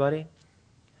amazing, everybody?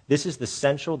 This is the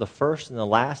central, the first, and the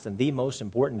last, and the most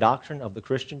important doctrine of the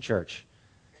Christian church.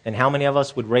 And how many of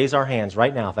us would raise our hands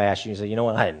right now if I asked you and say, you know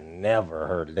what, I had never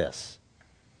heard this.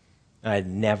 I had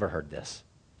never heard this.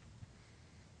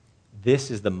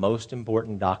 This is the most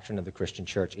important doctrine of the Christian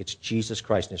church. It's Jesus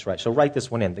Christ and His right. So write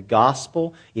this one in. The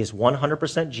gospel is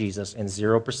 100% Jesus and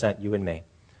 0% you and me.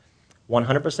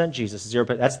 100% Jesus,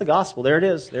 0%. That's the gospel. There it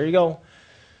is. There you go.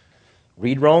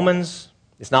 Read Romans.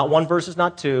 It's not one verse, it's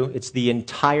not two. It's the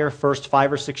entire first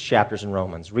 5 or 6 chapters in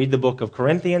Romans. Read the book of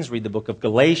Corinthians. Read the book of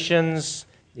Galatians.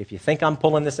 If you think I'm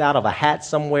pulling this out of a hat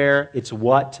somewhere, it's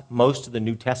what most of the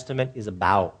New Testament is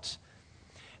about.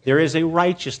 There is a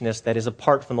righteousness that is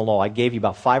apart from the law. I gave you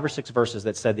about 5 or 6 verses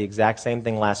that said the exact same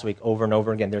thing last week over and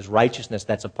over again. There's righteousness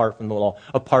that's apart from the law,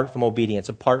 apart from obedience,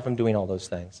 apart from doing all those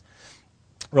things.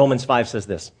 Romans 5 says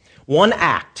this. One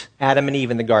act, Adam and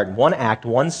Eve in the garden, one act,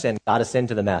 one sin got us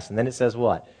into the mess. And then it says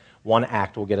what? One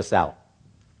act will get us out.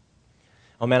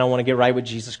 Oh man, I want to get right with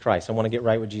Jesus Christ. I want to get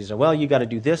right with Jesus. Well, you got to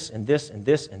do this and this and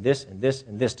this and this and this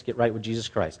and this to get right with Jesus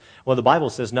Christ. Well, the Bible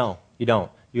says no, you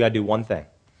don't. You got to do one thing.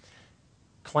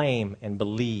 Claim and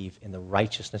believe in the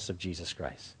righteousness of Jesus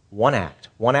Christ. One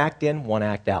act in, one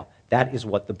act out. That is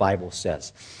what the Bible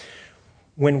says.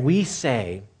 When we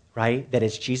say, right, that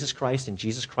it's Jesus Christ and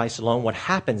Jesus Christ alone, what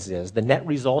happens is, the net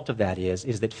result of that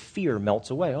is that fear melts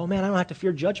away. Oh man, I don't have to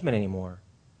fear judgment anymore.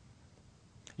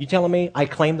 You telling me I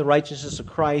claim the righteousness of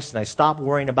Christ and I stop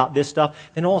worrying about this stuff,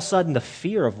 then all of a sudden the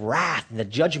fear of wrath and the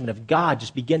judgment of God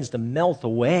just begins to melt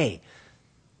away.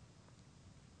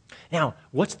 Now,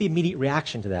 what's the immediate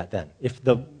reaction to that then, if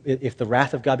the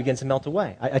wrath of God begins to melt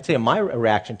away? I tell you my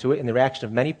reaction to it and the reaction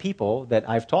of many people that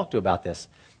I've talked to about this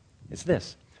is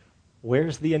this.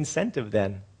 Where's the incentive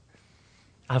then?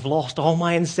 I've lost all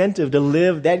my incentive to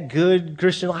live that good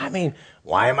Christian life. I mean,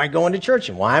 why am I going to church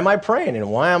and why am I praying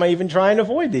and why am I even trying to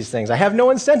avoid these things? I have no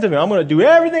incentive. I'm going to do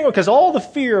everything because all the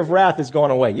fear of wrath is gone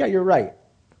away. Yeah, you're right.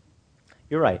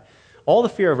 You're right. All the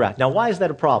fear of wrath. Now, why is that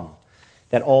a problem?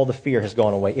 That all the fear has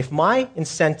gone away. If my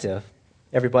incentive,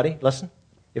 everybody, listen,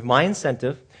 if my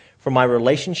incentive for my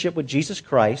relationship with Jesus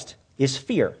Christ is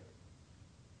fear,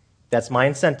 that's my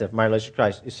incentive, my relationship with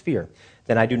Christ is fear,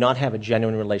 then I do not have a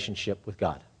genuine relationship with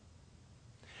God.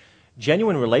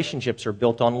 Genuine relationships are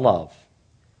built on love.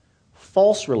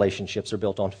 False relationships are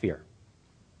built on fear.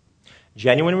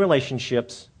 Genuine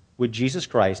relationships with Jesus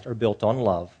Christ are built on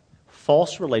love.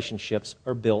 False relationships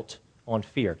are built on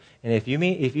fear. And if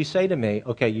you say to me,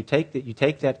 okay, you take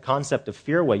that concept of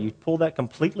fear away, you pull that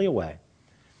completely away,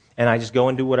 and I just go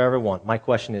and do whatever I want, my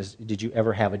question is, did you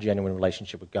ever have a genuine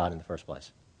relationship with God in the first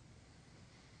place?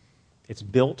 It's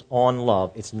built on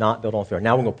love. It's not built on fear.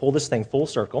 Now we're going to pull this thing full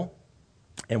circle,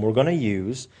 and we're going to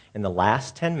use, in the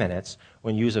last 10 minutes, we're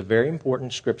going to use a very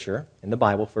important scripture in the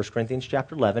Bible, 1 Corinthians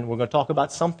chapter 11. We're going to talk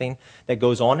about something that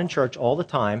goes on in church all the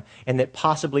time and that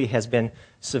possibly has been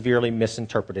severely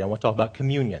misinterpreted. I want to talk about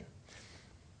communion.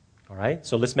 All right?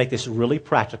 So let's make this really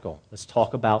practical. Let's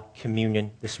talk about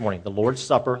communion this morning. The Lord's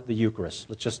Supper, the Eucharist.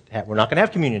 We're not going to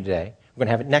have communion today. We're going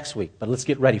to have it next week, but let's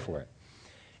get ready for it.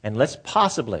 And let's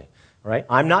possibly... All right?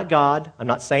 I'm not God. I'm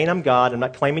not saying I'm God. I'm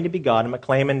not claiming to be God. I'm not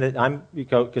claiming that I'm,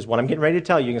 because what I'm getting ready to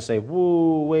tell you, you can say,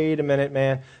 whoa, wait a minute,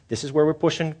 man. This is where we're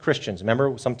pushing Christians.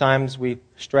 Remember, sometimes we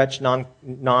stretch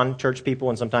non-church people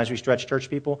and sometimes we stretch church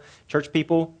people. Church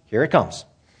people, here it comes.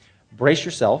 Brace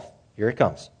yourself. Here it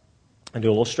comes. And do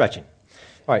a little stretching.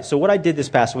 All right, so what I did this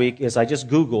past week is I just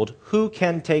Googled who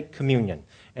can take communion.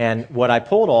 And what I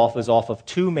pulled off is off of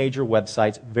 2 major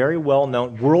websites, very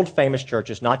well-known, world-famous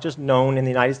churches, not just known in the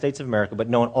United States of America, but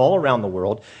known all around the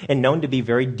world, and known to be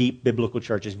very deep biblical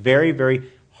churches. Very,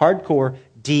 very hardcore,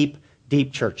 deep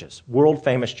churches,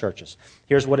 world-famous churches.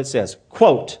 Here's what it says,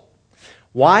 quote,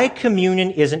 "Why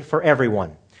communion isn't for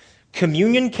everyone.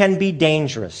 Communion can be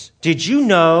dangerous. Did you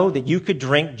know that you could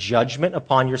drink judgment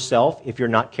upon yourself if you're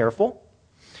not careful?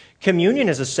 Communion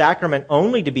is a sacrament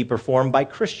only to be performed by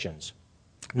Christians.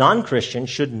 Non-Christians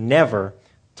should never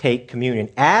take communion,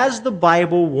 as the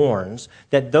Bible warns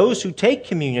that those who take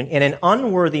communion in an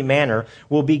unworthy manner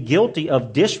will be guilty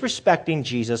of disrespecting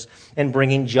Jesus and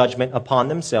bringing judgment upon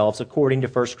themselves, according to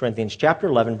 1 Corinthians chapter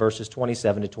 11, verses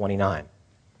 27 to 29.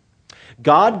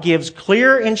 God gives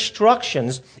clear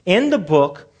instructions in the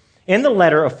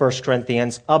letter of 1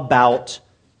 Corinthians about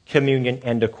communion,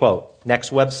 end of quote. Next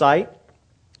website,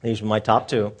 these are my top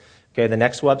 2. Okay, the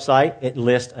next website, it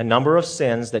lists a number of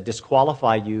sins that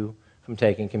disqualify you from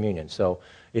taking communion. So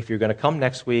if you're going to come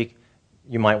next week,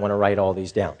 you might want to write all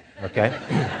these down, okay?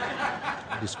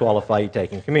 Disqualify you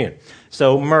taking communion.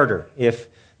 So murder. If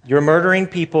you're murdering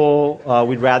people,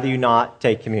 we'd rather you not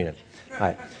take communion. All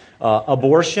right.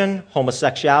 Abortion,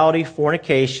 homosexuality,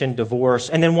 fornication, divorce,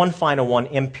 and then one final one,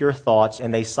 impure thoughts,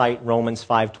 and they cite Romans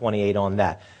 5:28 on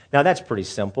that. Now, that's pretty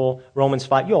simple. Romans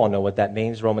 5, you all know what that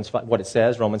means. Romans 5, what it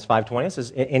says, Romans 5:20, it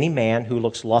says, any man who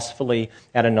looks lustfully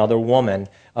at another woman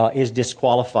is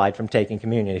disqualified from taking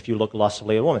communion if you look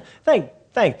lustfully at a woman.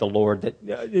 Thank the Lord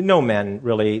that no men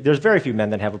really, there's very few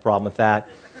men that have a problem with that.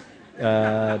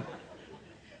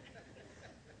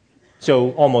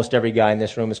 So almost every guy in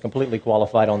this room is completely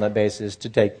qualified on that basis to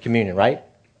take communion, right?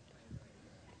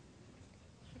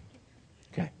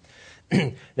 Okay.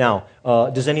 Now,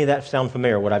 does any of that sound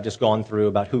familiar, what I've just gone through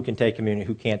about who can take communion,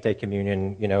 who can't take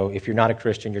communion? You know, if you're not a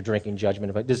Christian, you're drinking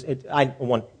judgment.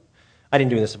 I didn't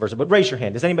do this first, but raise your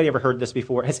hand. Has anybody ever heard this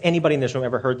before? Has anybody in this room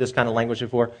ever heard this kind of language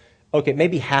before? Okay,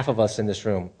 maybe half of us in this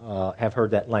room have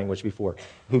heard that language before.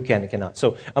 Who can and cannot?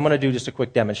 So I'm going to do just a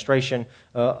quick demonstration.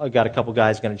 I've got a couple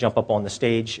guys going to jump up on the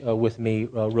stage with me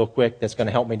real quick. That's going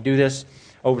to help me do this.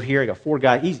 Over here, I got 4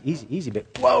 guys. Easy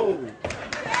bit. Whoa!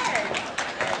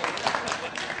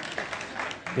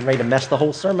 Getting ready to mess the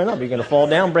whole sermon up. You're going to fall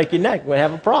down, break your neck. We're going to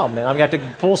have a problem. And I'm going to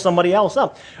have to pull somebody else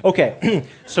up. Okay,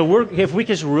 so if we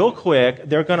just real quick,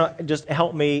 they're going to just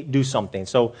help me do something.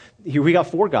 So here we got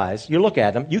 4 guys. You look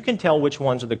at them. You can tell which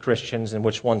ones are the Christians and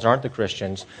which ones aren't the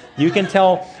Christians. You can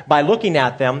tell by looking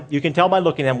at them. You can tell by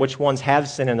looking at them which ones have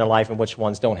sin in their life and which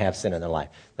ones don't have sin in their life.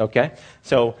 Okay?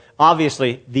 So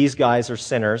obviously, these guys are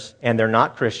sinners and they're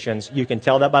not Christians. You can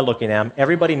tell that by looking at them.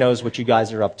 Everybody knows what you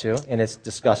guys are up to, and it's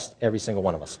discussed every single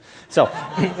one of us. So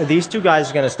these 2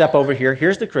 guys are going to step over here.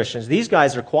 Here's the Christians. These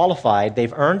guys are qualified.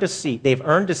 They've earned a seat. They've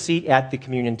earned a seat at the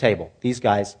communion table. These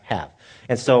guys have.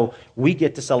 And so we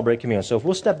get to celebrate communion. So if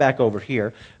we'll step back over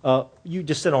here, you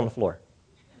just sit on the floor.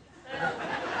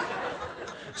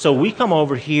 So we come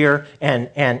over here,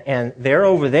 and they're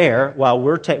over there while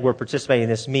we're participating in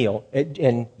this meal.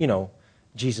 And, you know,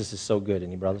 Jesus is so good,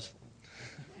 isn't he, brothers?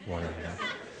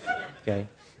 Okay?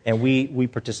 And we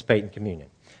participate in communion.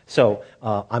 So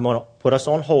I'm going to put us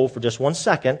on hold for just 1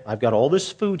 second. I've got all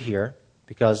this food here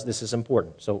because this is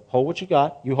important. So hold what you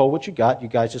got. You hold what you got. You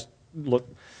guys just look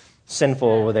sinful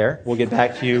over there. We'll get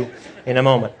back to you in a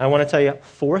moment. I want to tell you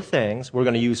 4 things. We're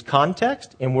going to use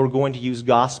context, and we're going to use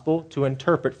gospel to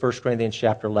interpret 1 Corinthians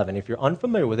chapter 11. If you're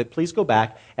unfamiliar with it, please go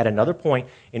back at another point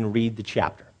and read the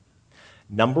chapter.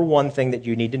 Number 1 thing that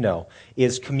you need to know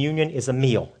is communion is a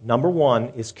meal. Number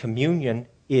 1 is communion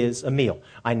is a meal.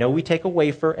 I know we take a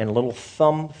wafer and a little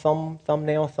thimble.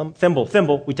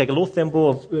 We take a little thimble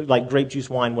of like grape juice,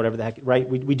 wine, whatever the heck, right?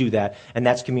 We do that, and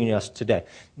that's communion us today.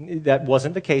 That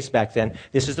wasn't the case back then.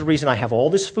 This is the reason I have all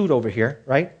this food over here,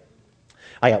 right?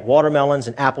 I got watermelons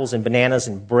and apples and bananas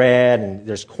and bread, and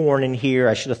there's corn in here.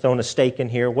 I should have thrown a steak in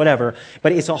here, whatever.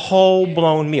 But it's a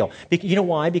whole-blown meal. You know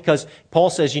why? Because Paul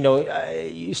says, you know,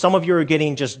 some of you are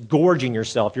getting just gorging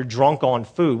yourself. You're drunk on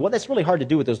food. Well, that's really hard to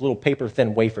do with those little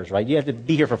paper-thin wafers, right? You have to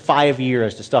be here for 5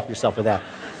 years to stuff yourself with that.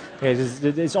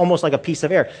 It's almost like a piece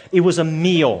of air. It was a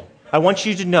meal. I want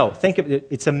you to know. Think of it.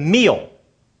 It's a meal.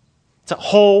 It's a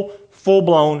whole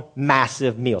full-blown,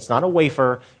 massive meal. It's not a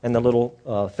wafer and the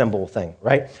little thimble thing,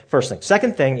 right? First thing.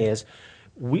 Second thing is,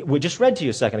 we just read to you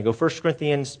a second ago, 1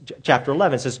 Corinthians chapter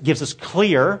 11 says, gives us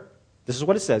clear, this is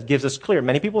what it says, gives us clear,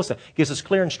 many people say, gives us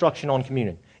clear instruction on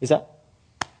communion. Is that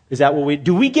what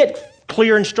do we get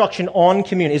clear instruction on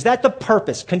communion? Is that the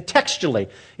purpose, contextually?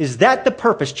 Is that the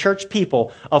purpose, church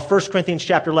people, of 1 Corinthians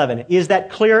chapter 11? Is that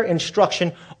clear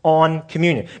instruction on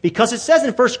communion? Because it says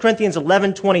in 1 Corinthians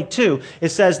 11:22, it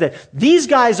says that these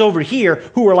guys over here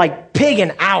who are like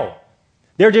pigging out,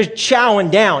 they're just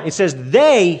chowing down. It says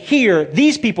they here,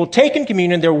 these people taking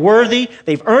communion, they're worthy,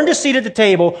 they've earned a seat at the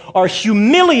table, are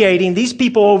humiliating these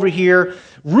people over here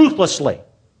ruthlessly.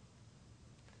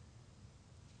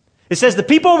 It says the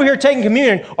people over here taking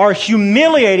communion are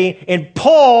humiliating, and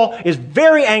Paul is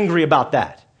very angry about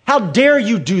that. How dare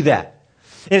you do that?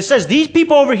 And it says these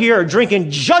people over here are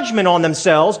drinking judgment on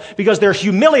themselves because they're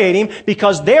humiliating,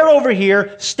 because they're over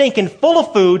here stinking full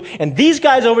of food, and these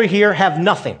guys over here have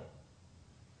nothing.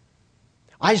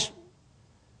 I'm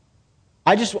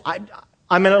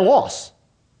at a loss.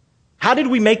 How did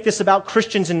we make this about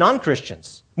Christians and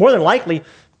non-Christians? More than likely,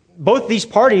 both these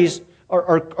parties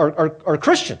are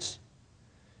Christians.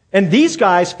 And these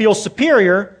guys feel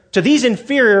superior to these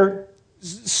inferior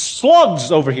slugs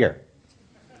over here.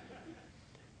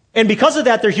 And because of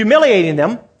that, they're humiliating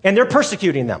them and they're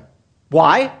persecuting them.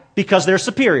 Why? Because they're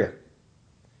superior.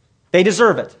 They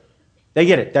deserve it. They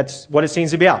get it. That's what it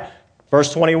seems to be about.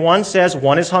 Verse 21 says,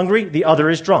 one is hungry, the other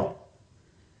is drunk.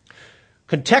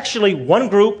 Contextually, one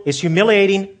group is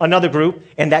humiliating another group,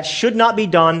 and that should not be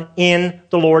done in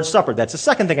the Lord's Supper. That's the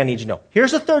second thing I need you to know.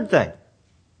 Here's the third thing.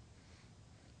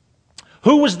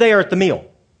 Who was there at the meal?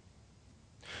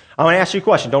 I want to ask you a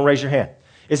question. Don't raise your hand.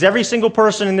 Is every single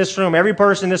person in this room, every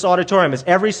person in this auditorium, is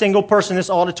every single person in this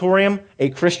auditorium a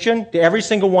Christian? Do every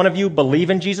single one of you believe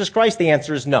in Jesus Christ? The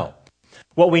answer is no.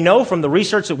 What we know from the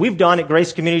research that we've done at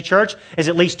Grace Community Church is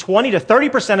at least 20 to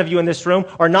 30% of you in this room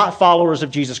are not followers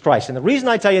of Jesus Christ. And the reason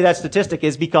I tell you that statistic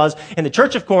is because in the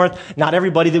Church of Corinth, not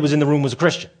everybody that was in the room was a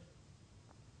Christian.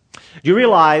 Do you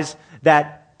realize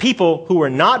that people who were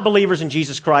not believers in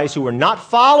Jesus Christ, who were not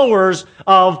followers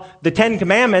of the Ten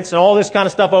Commandments and all this kind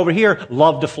of stuff over here,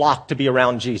 loved to flock to be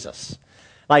around Jesus?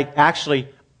 Like, actually,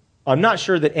 I'm not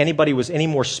sure that anybody was any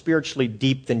more spiritually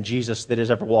deep than Jesus that has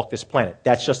ever walked this planet.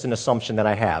 That's just an assumption that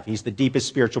I have. He's the deepest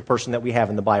spiritual person that we have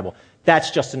in the Bible.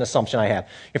 That's just an assumption I have.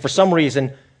 And for some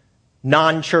reason,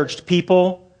 non-churched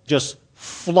people just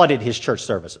flooded his church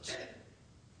services.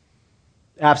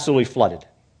 Absolutely flooded.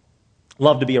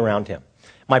 Love to be around him.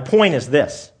 My point is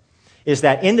this, is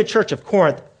that in the Church of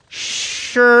Corinth,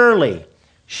 surely,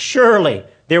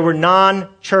 there were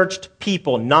non-churched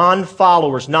people,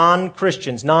 non-followers,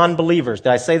 non-Christians, non-believers. Did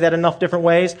I say that enough different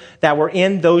ways? That were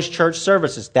in those church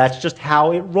services. That's just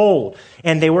how it rolled.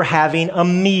 And they were having a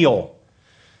meal.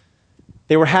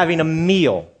 They were having a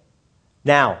meal.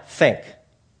 Now, think.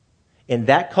 In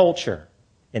that culture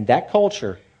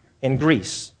in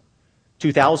Greece,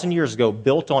 2,000 years ago,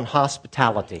 built on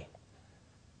hospitality,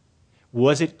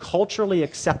 was it culturally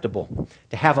acceptable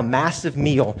to have a massive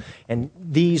meal and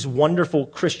these wonderful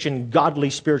Christian, godly,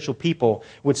 spiritual people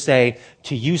would say,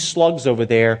 to you slugs over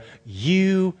there,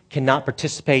 you cannot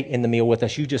participate in the meal with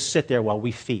us. You just sit there while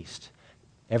we feast.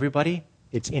 Everybody,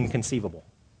 it's inconceivable.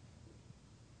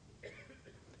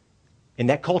 In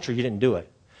that culture, you didn't do it.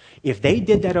 If they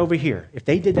did that over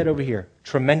here,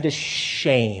 tremendous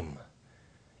shame.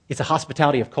 It's a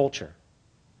hospitality of culture.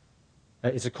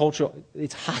 It's a cultural,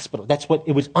 it's hospital. That's what,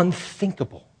 it was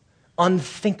unthinkable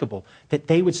that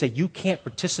they would say, you can't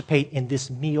participate in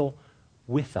this meal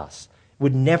with us.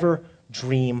 Would never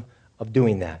dream of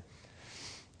doing that.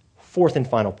 Fourth and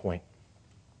final point.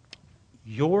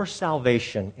 Your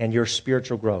salvation and your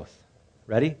spiritual growth.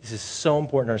 Ready? This is so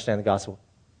important to understand the gospel.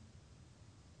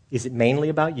 Is it mainly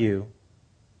about you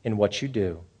and what you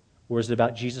do, or is it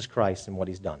about Jesus Christ and what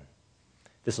he's done?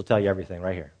 This will tell you everything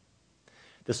right here.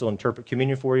 This will interpret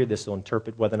communion for you. This will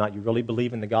interpret whether or not you really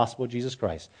believe in the gospel of Jesus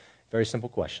Christ. Very simple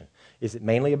question. Is it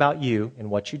mainly about you and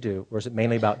what you do, or is it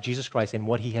mainly about Jesus Christ and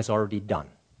what he has already done?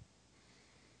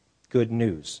 Good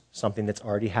news, something that's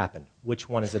already happened. Which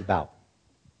one is it about?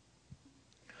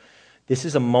 This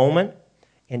is a moment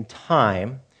in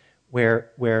time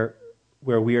where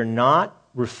we are not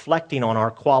reflecting on our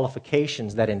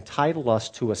qualifications that entitle us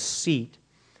to a seat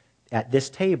at this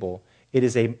table. It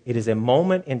is a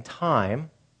moment in time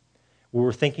where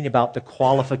we're thinking about the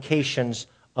qualifications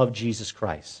of Jesus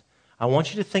Christ. I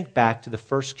want you to think back to the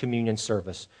first communion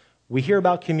service. We hear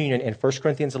about communion in 1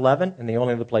 Corinthians 11, and the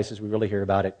only other places we really hear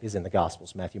about it is in the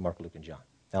Gospels, Matthew, Mark, Luke, and John.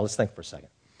 Now let's think for a second.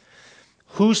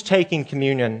 Who's taking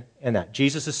communion in that?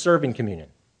 Jesus is serving communion,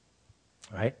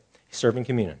 right? He's serving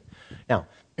communion. Now,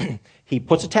 he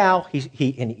puts a towel,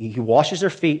 he washes their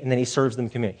feet, and then he serves them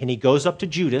communion. And he goes up to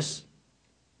Judas,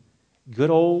 good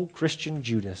old Christian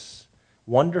Judas,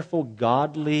 wonderful,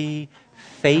 godly,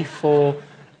 faithful,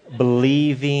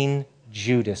 believing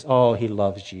Judas. Oh, he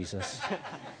loves Jesus.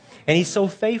 And he's so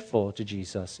faithful to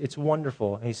Jesus. It's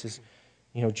wonderful. And he says,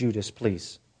 Judas,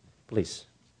 please,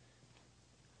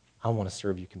 I want to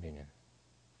serve you communion.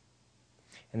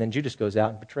 And then Judas goes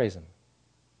out and betrays him.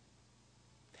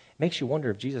 It makes you wonder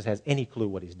if Jesus has any clue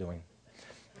what he's doing.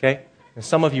 Okay? And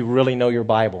some of you really know your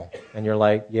Bible, and you're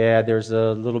like, yeah, there's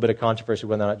a little bit of controversy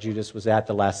whether or not Judas was at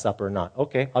the Last Supper or not.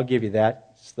 Okay, I'll give you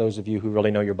that. It's those of you who really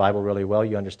know your Bible really well,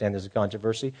 you understand there's a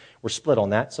controversy. We're split on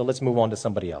that, so let's move on to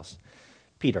somebody else.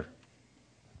 Peter.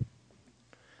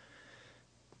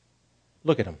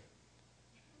 Look at him.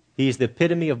 He's the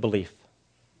epitome of belief.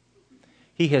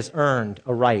 He has earned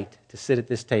a right to sit at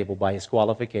this table by his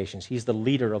qualifications. He's the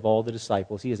leader of all the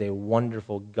disciples. He is a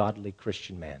wonderful, godly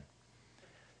Christian man.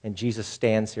 And Jesus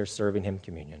stands here serving him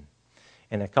communion.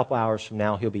 And a couple hours from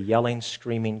now, he'll be yelling,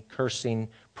 screaming, cursing,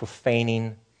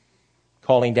 profaning,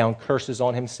 calling down curses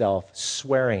on himself,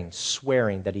 swearing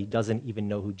that he doesn't even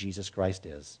know who Jesus Christ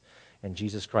is. And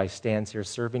Jesus Christ stands here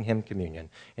serving him communion.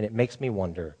 And it makes me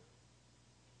wonder,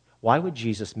 why would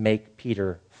Jesus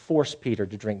force Peter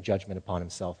to drink judgment upon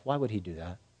himself? Why would he do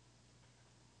that?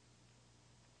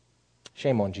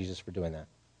 Shame on Jesus for doing that.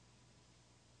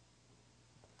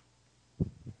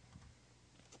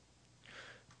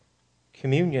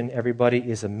 Communion, everybody,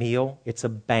 is a meal. It's a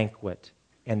banquet.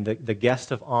 And the guest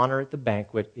of honor at the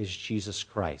banquet is Jesus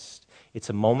Christ.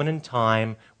 It's a moment in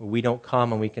time where we don't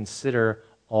come and we consider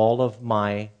all of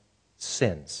my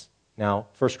sins. Now,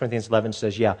 1 Corinthians 11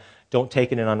 says, yeah, don't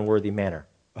take it in an unworthy manner.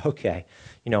 Okay,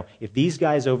 if these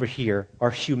guys over here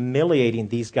are humiliating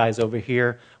these guys over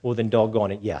here, well, then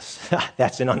doggone it, yes,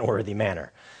 that's an unworthy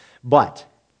manner. But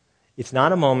it's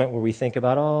not a moment where we think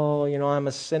about, I'm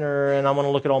a sinner and I want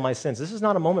to look at all my sins. This is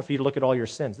not a moment for you to look at all your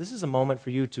sins. This is a moment for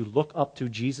you to look up to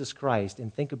Jesus Christ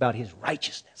and think about his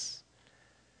righteousness.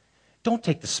 Don't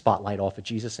take the spotlight off of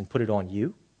Jesus and put it on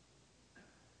you.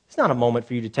 It's not a moment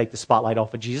for you to take the spotlight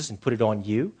off of Jesus and put it on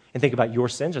you and think about your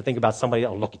sins or think about somebody,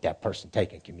 look at that person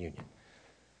taking communion.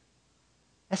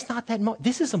 That's not that moment.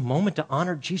 This is a moment to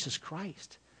honor Jesus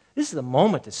Christ. This is a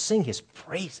moment to sing his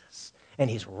praises and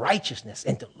his righteousness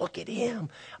and to look at him.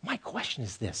 My question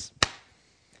is this.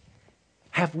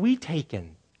 Have we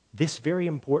taken this very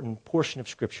important portion of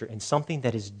Scripture and something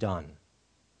that is done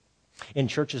in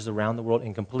churches around the world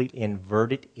and completely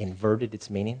inverted its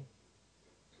meaning?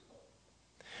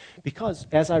 Because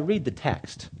as I read the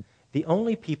text, the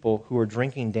only people who are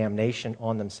drinking damnation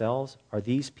on themselves are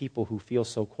these people who feel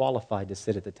so qualified to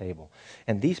sit at the table.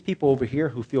 And these people over here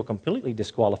who feel completely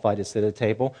disqualified to sit at the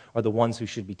table are the ones who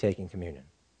should be taking communion.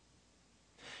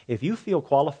 If you feel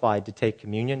qualified to take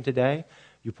communion today,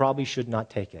 you probably should not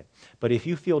take it. But if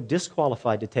you feel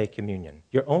disqualified to take communion,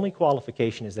 your only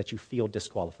qualification is that you feel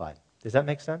disqualified. Does that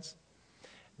make sense?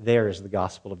 There is the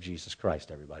gospel of Jesus Christ,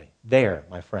 everybody. There,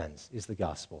 my friends, is the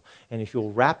gospel. And if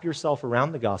you'll wrap yourself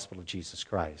around the gospel of Jesus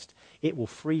Christ, it will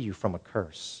free you from a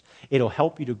curse. It'll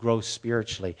help you to grow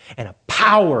spiritually. And a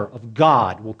power of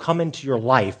God will come into your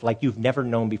life like you've never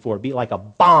known before. It'll be like a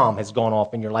bomb has gone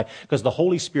off in your life because the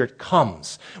Holy Spirit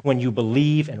comes when you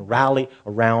believe and rally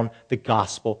around the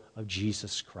gospel of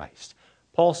Jesus Christ.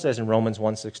 Paul says in Romans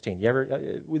 1:16,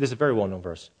 this is a very well-known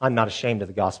verse, I'm not ashamed of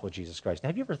the gospel of Jesus Christ. Now,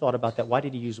 have you ever thought about that? Why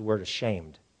did he use the word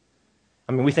ashamed?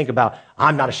 I mean, we think about,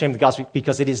 I'm not ashamed of the gospel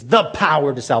because it is the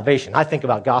power to salvation. I think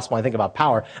about gospel, I think about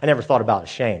power. I never thought about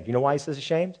ashamed. You know why he says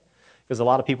ashamed? Because a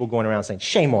lot of people going around saying,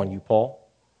 shame on you, Paul.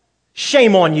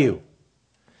 Shame on you.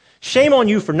 Shame on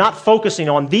you for not focusing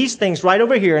on these things right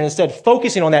over here and instead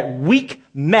focusing on that weak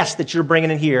mess that you're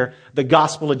bringing in here, the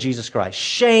gospel of Jesus Christ.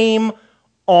 Shame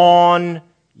on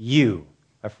you.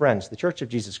 My friends, the Church of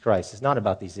Jesus Christ is not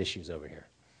about these issues over here.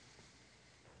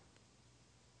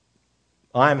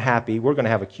 I'm happy. We're going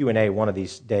to have a Q&A one of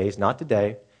these days, not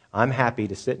today. I'm happy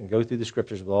to sit and go through the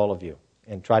Scriptures with all of you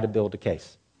and try to build a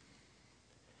case.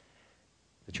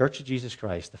 The Church of Jesus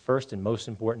Christ, the first and most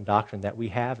important doctrine that we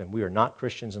have, and we are not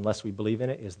Christians unless we believe in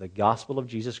it, is the gospel of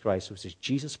Jesus Christ, which is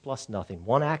Jesus plus nothing.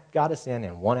 One act got us in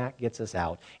and one act gets us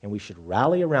out. And we should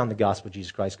rally around the gospel of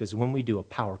Jesus Christ because when we do, a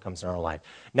power comes in our life.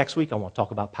 Next week, I want to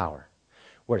talk about power.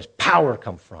 Where does power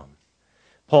come from?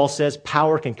 Paul says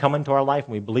power can come into our life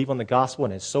when we believe on the gospel,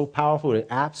 and it's so powerful it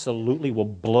absolutely will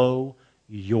blow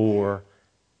your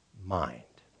mind.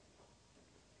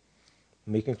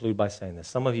 Let me conclude by saying this.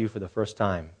 Some of you, for the first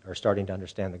time, are starting to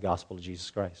understand the gospel of Jesus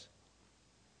Christ.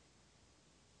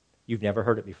 You've never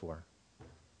heard it before.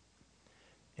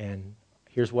 And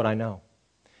here's what I know.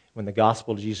 When the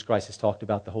gospel of Jesus Christ is talked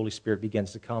about, the Holy Spirit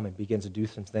begins to come and begins to do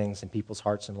some things in people's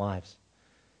hearts and lives.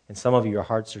 And some of you, your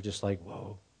hearts are just like,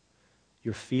 whoa.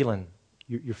 You're feeling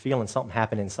something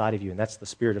happen inside of you, and that's the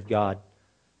Spirit of God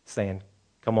saying,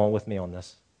 come on with me on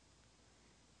this.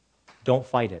 Don't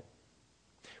fight it.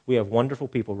 We have wonderful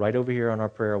people right over here on our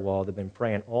prayer wall that have been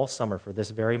praying all summer for this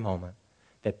very moment,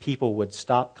 that people would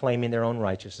stop claiming their own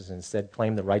righteousness and instead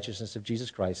claim the righteousness of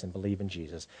Jesus Christ and believe in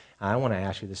Jesus. And I want to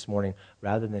ask you this morning,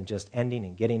 rather than just ending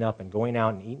and getting up and going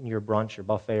out and eating your brunch or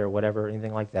buffet or whatever,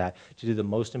 anything like that, to do the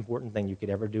most important thing you could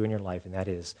ever do in your life, and that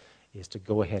is to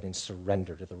go ahead and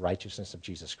surrender to the righteousness of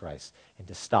Jesus Christ and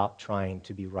to stop trying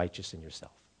to be righteous in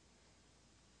yourself.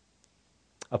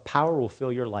 A power will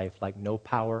fill your life like no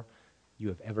power you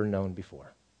have ever known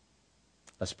before.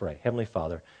 Let's pray. Heavenly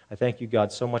Father, I thank you,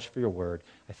 God, so much for your word.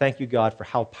 I thank you, God, for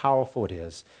how powerful it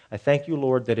is. I thank you,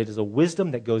 Lord, that it is a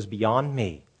wisdom that goes beyond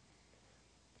me,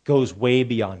 goes way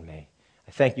beyond me.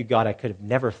 I thank you, God, I could have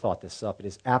never thought this up. It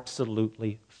is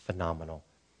absolutely phenomenal.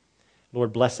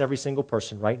 Lord, bless every single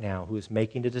person right now who is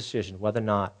making the decision whether or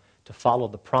not to follow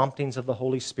the promptings of the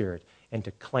Holy Spirit and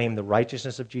to claim the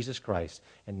righteousness of Jesus Christ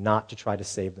and not to try to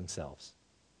save themselves.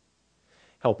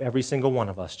 Help every single one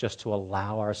of us just to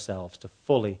allow ourselves to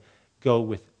fully go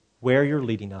with where you're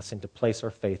leading us and to place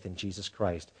our faith in Jesus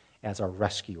Christ as our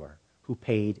rescuer who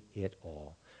paid it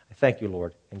all. I thank you,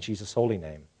 Lord, in Jesus' holy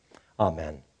name.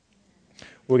 Amen.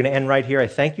 We're going to end right here. I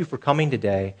thank you for coming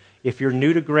today. If you're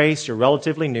new to grace, you're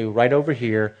relatively new, right over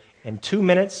here, in 2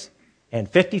 minutes and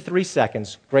 53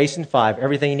 seconds, Grace in 5,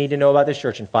 everything you need to know about this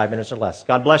church in 5 minutes or less.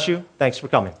 God bless you. Thanks for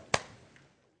coming.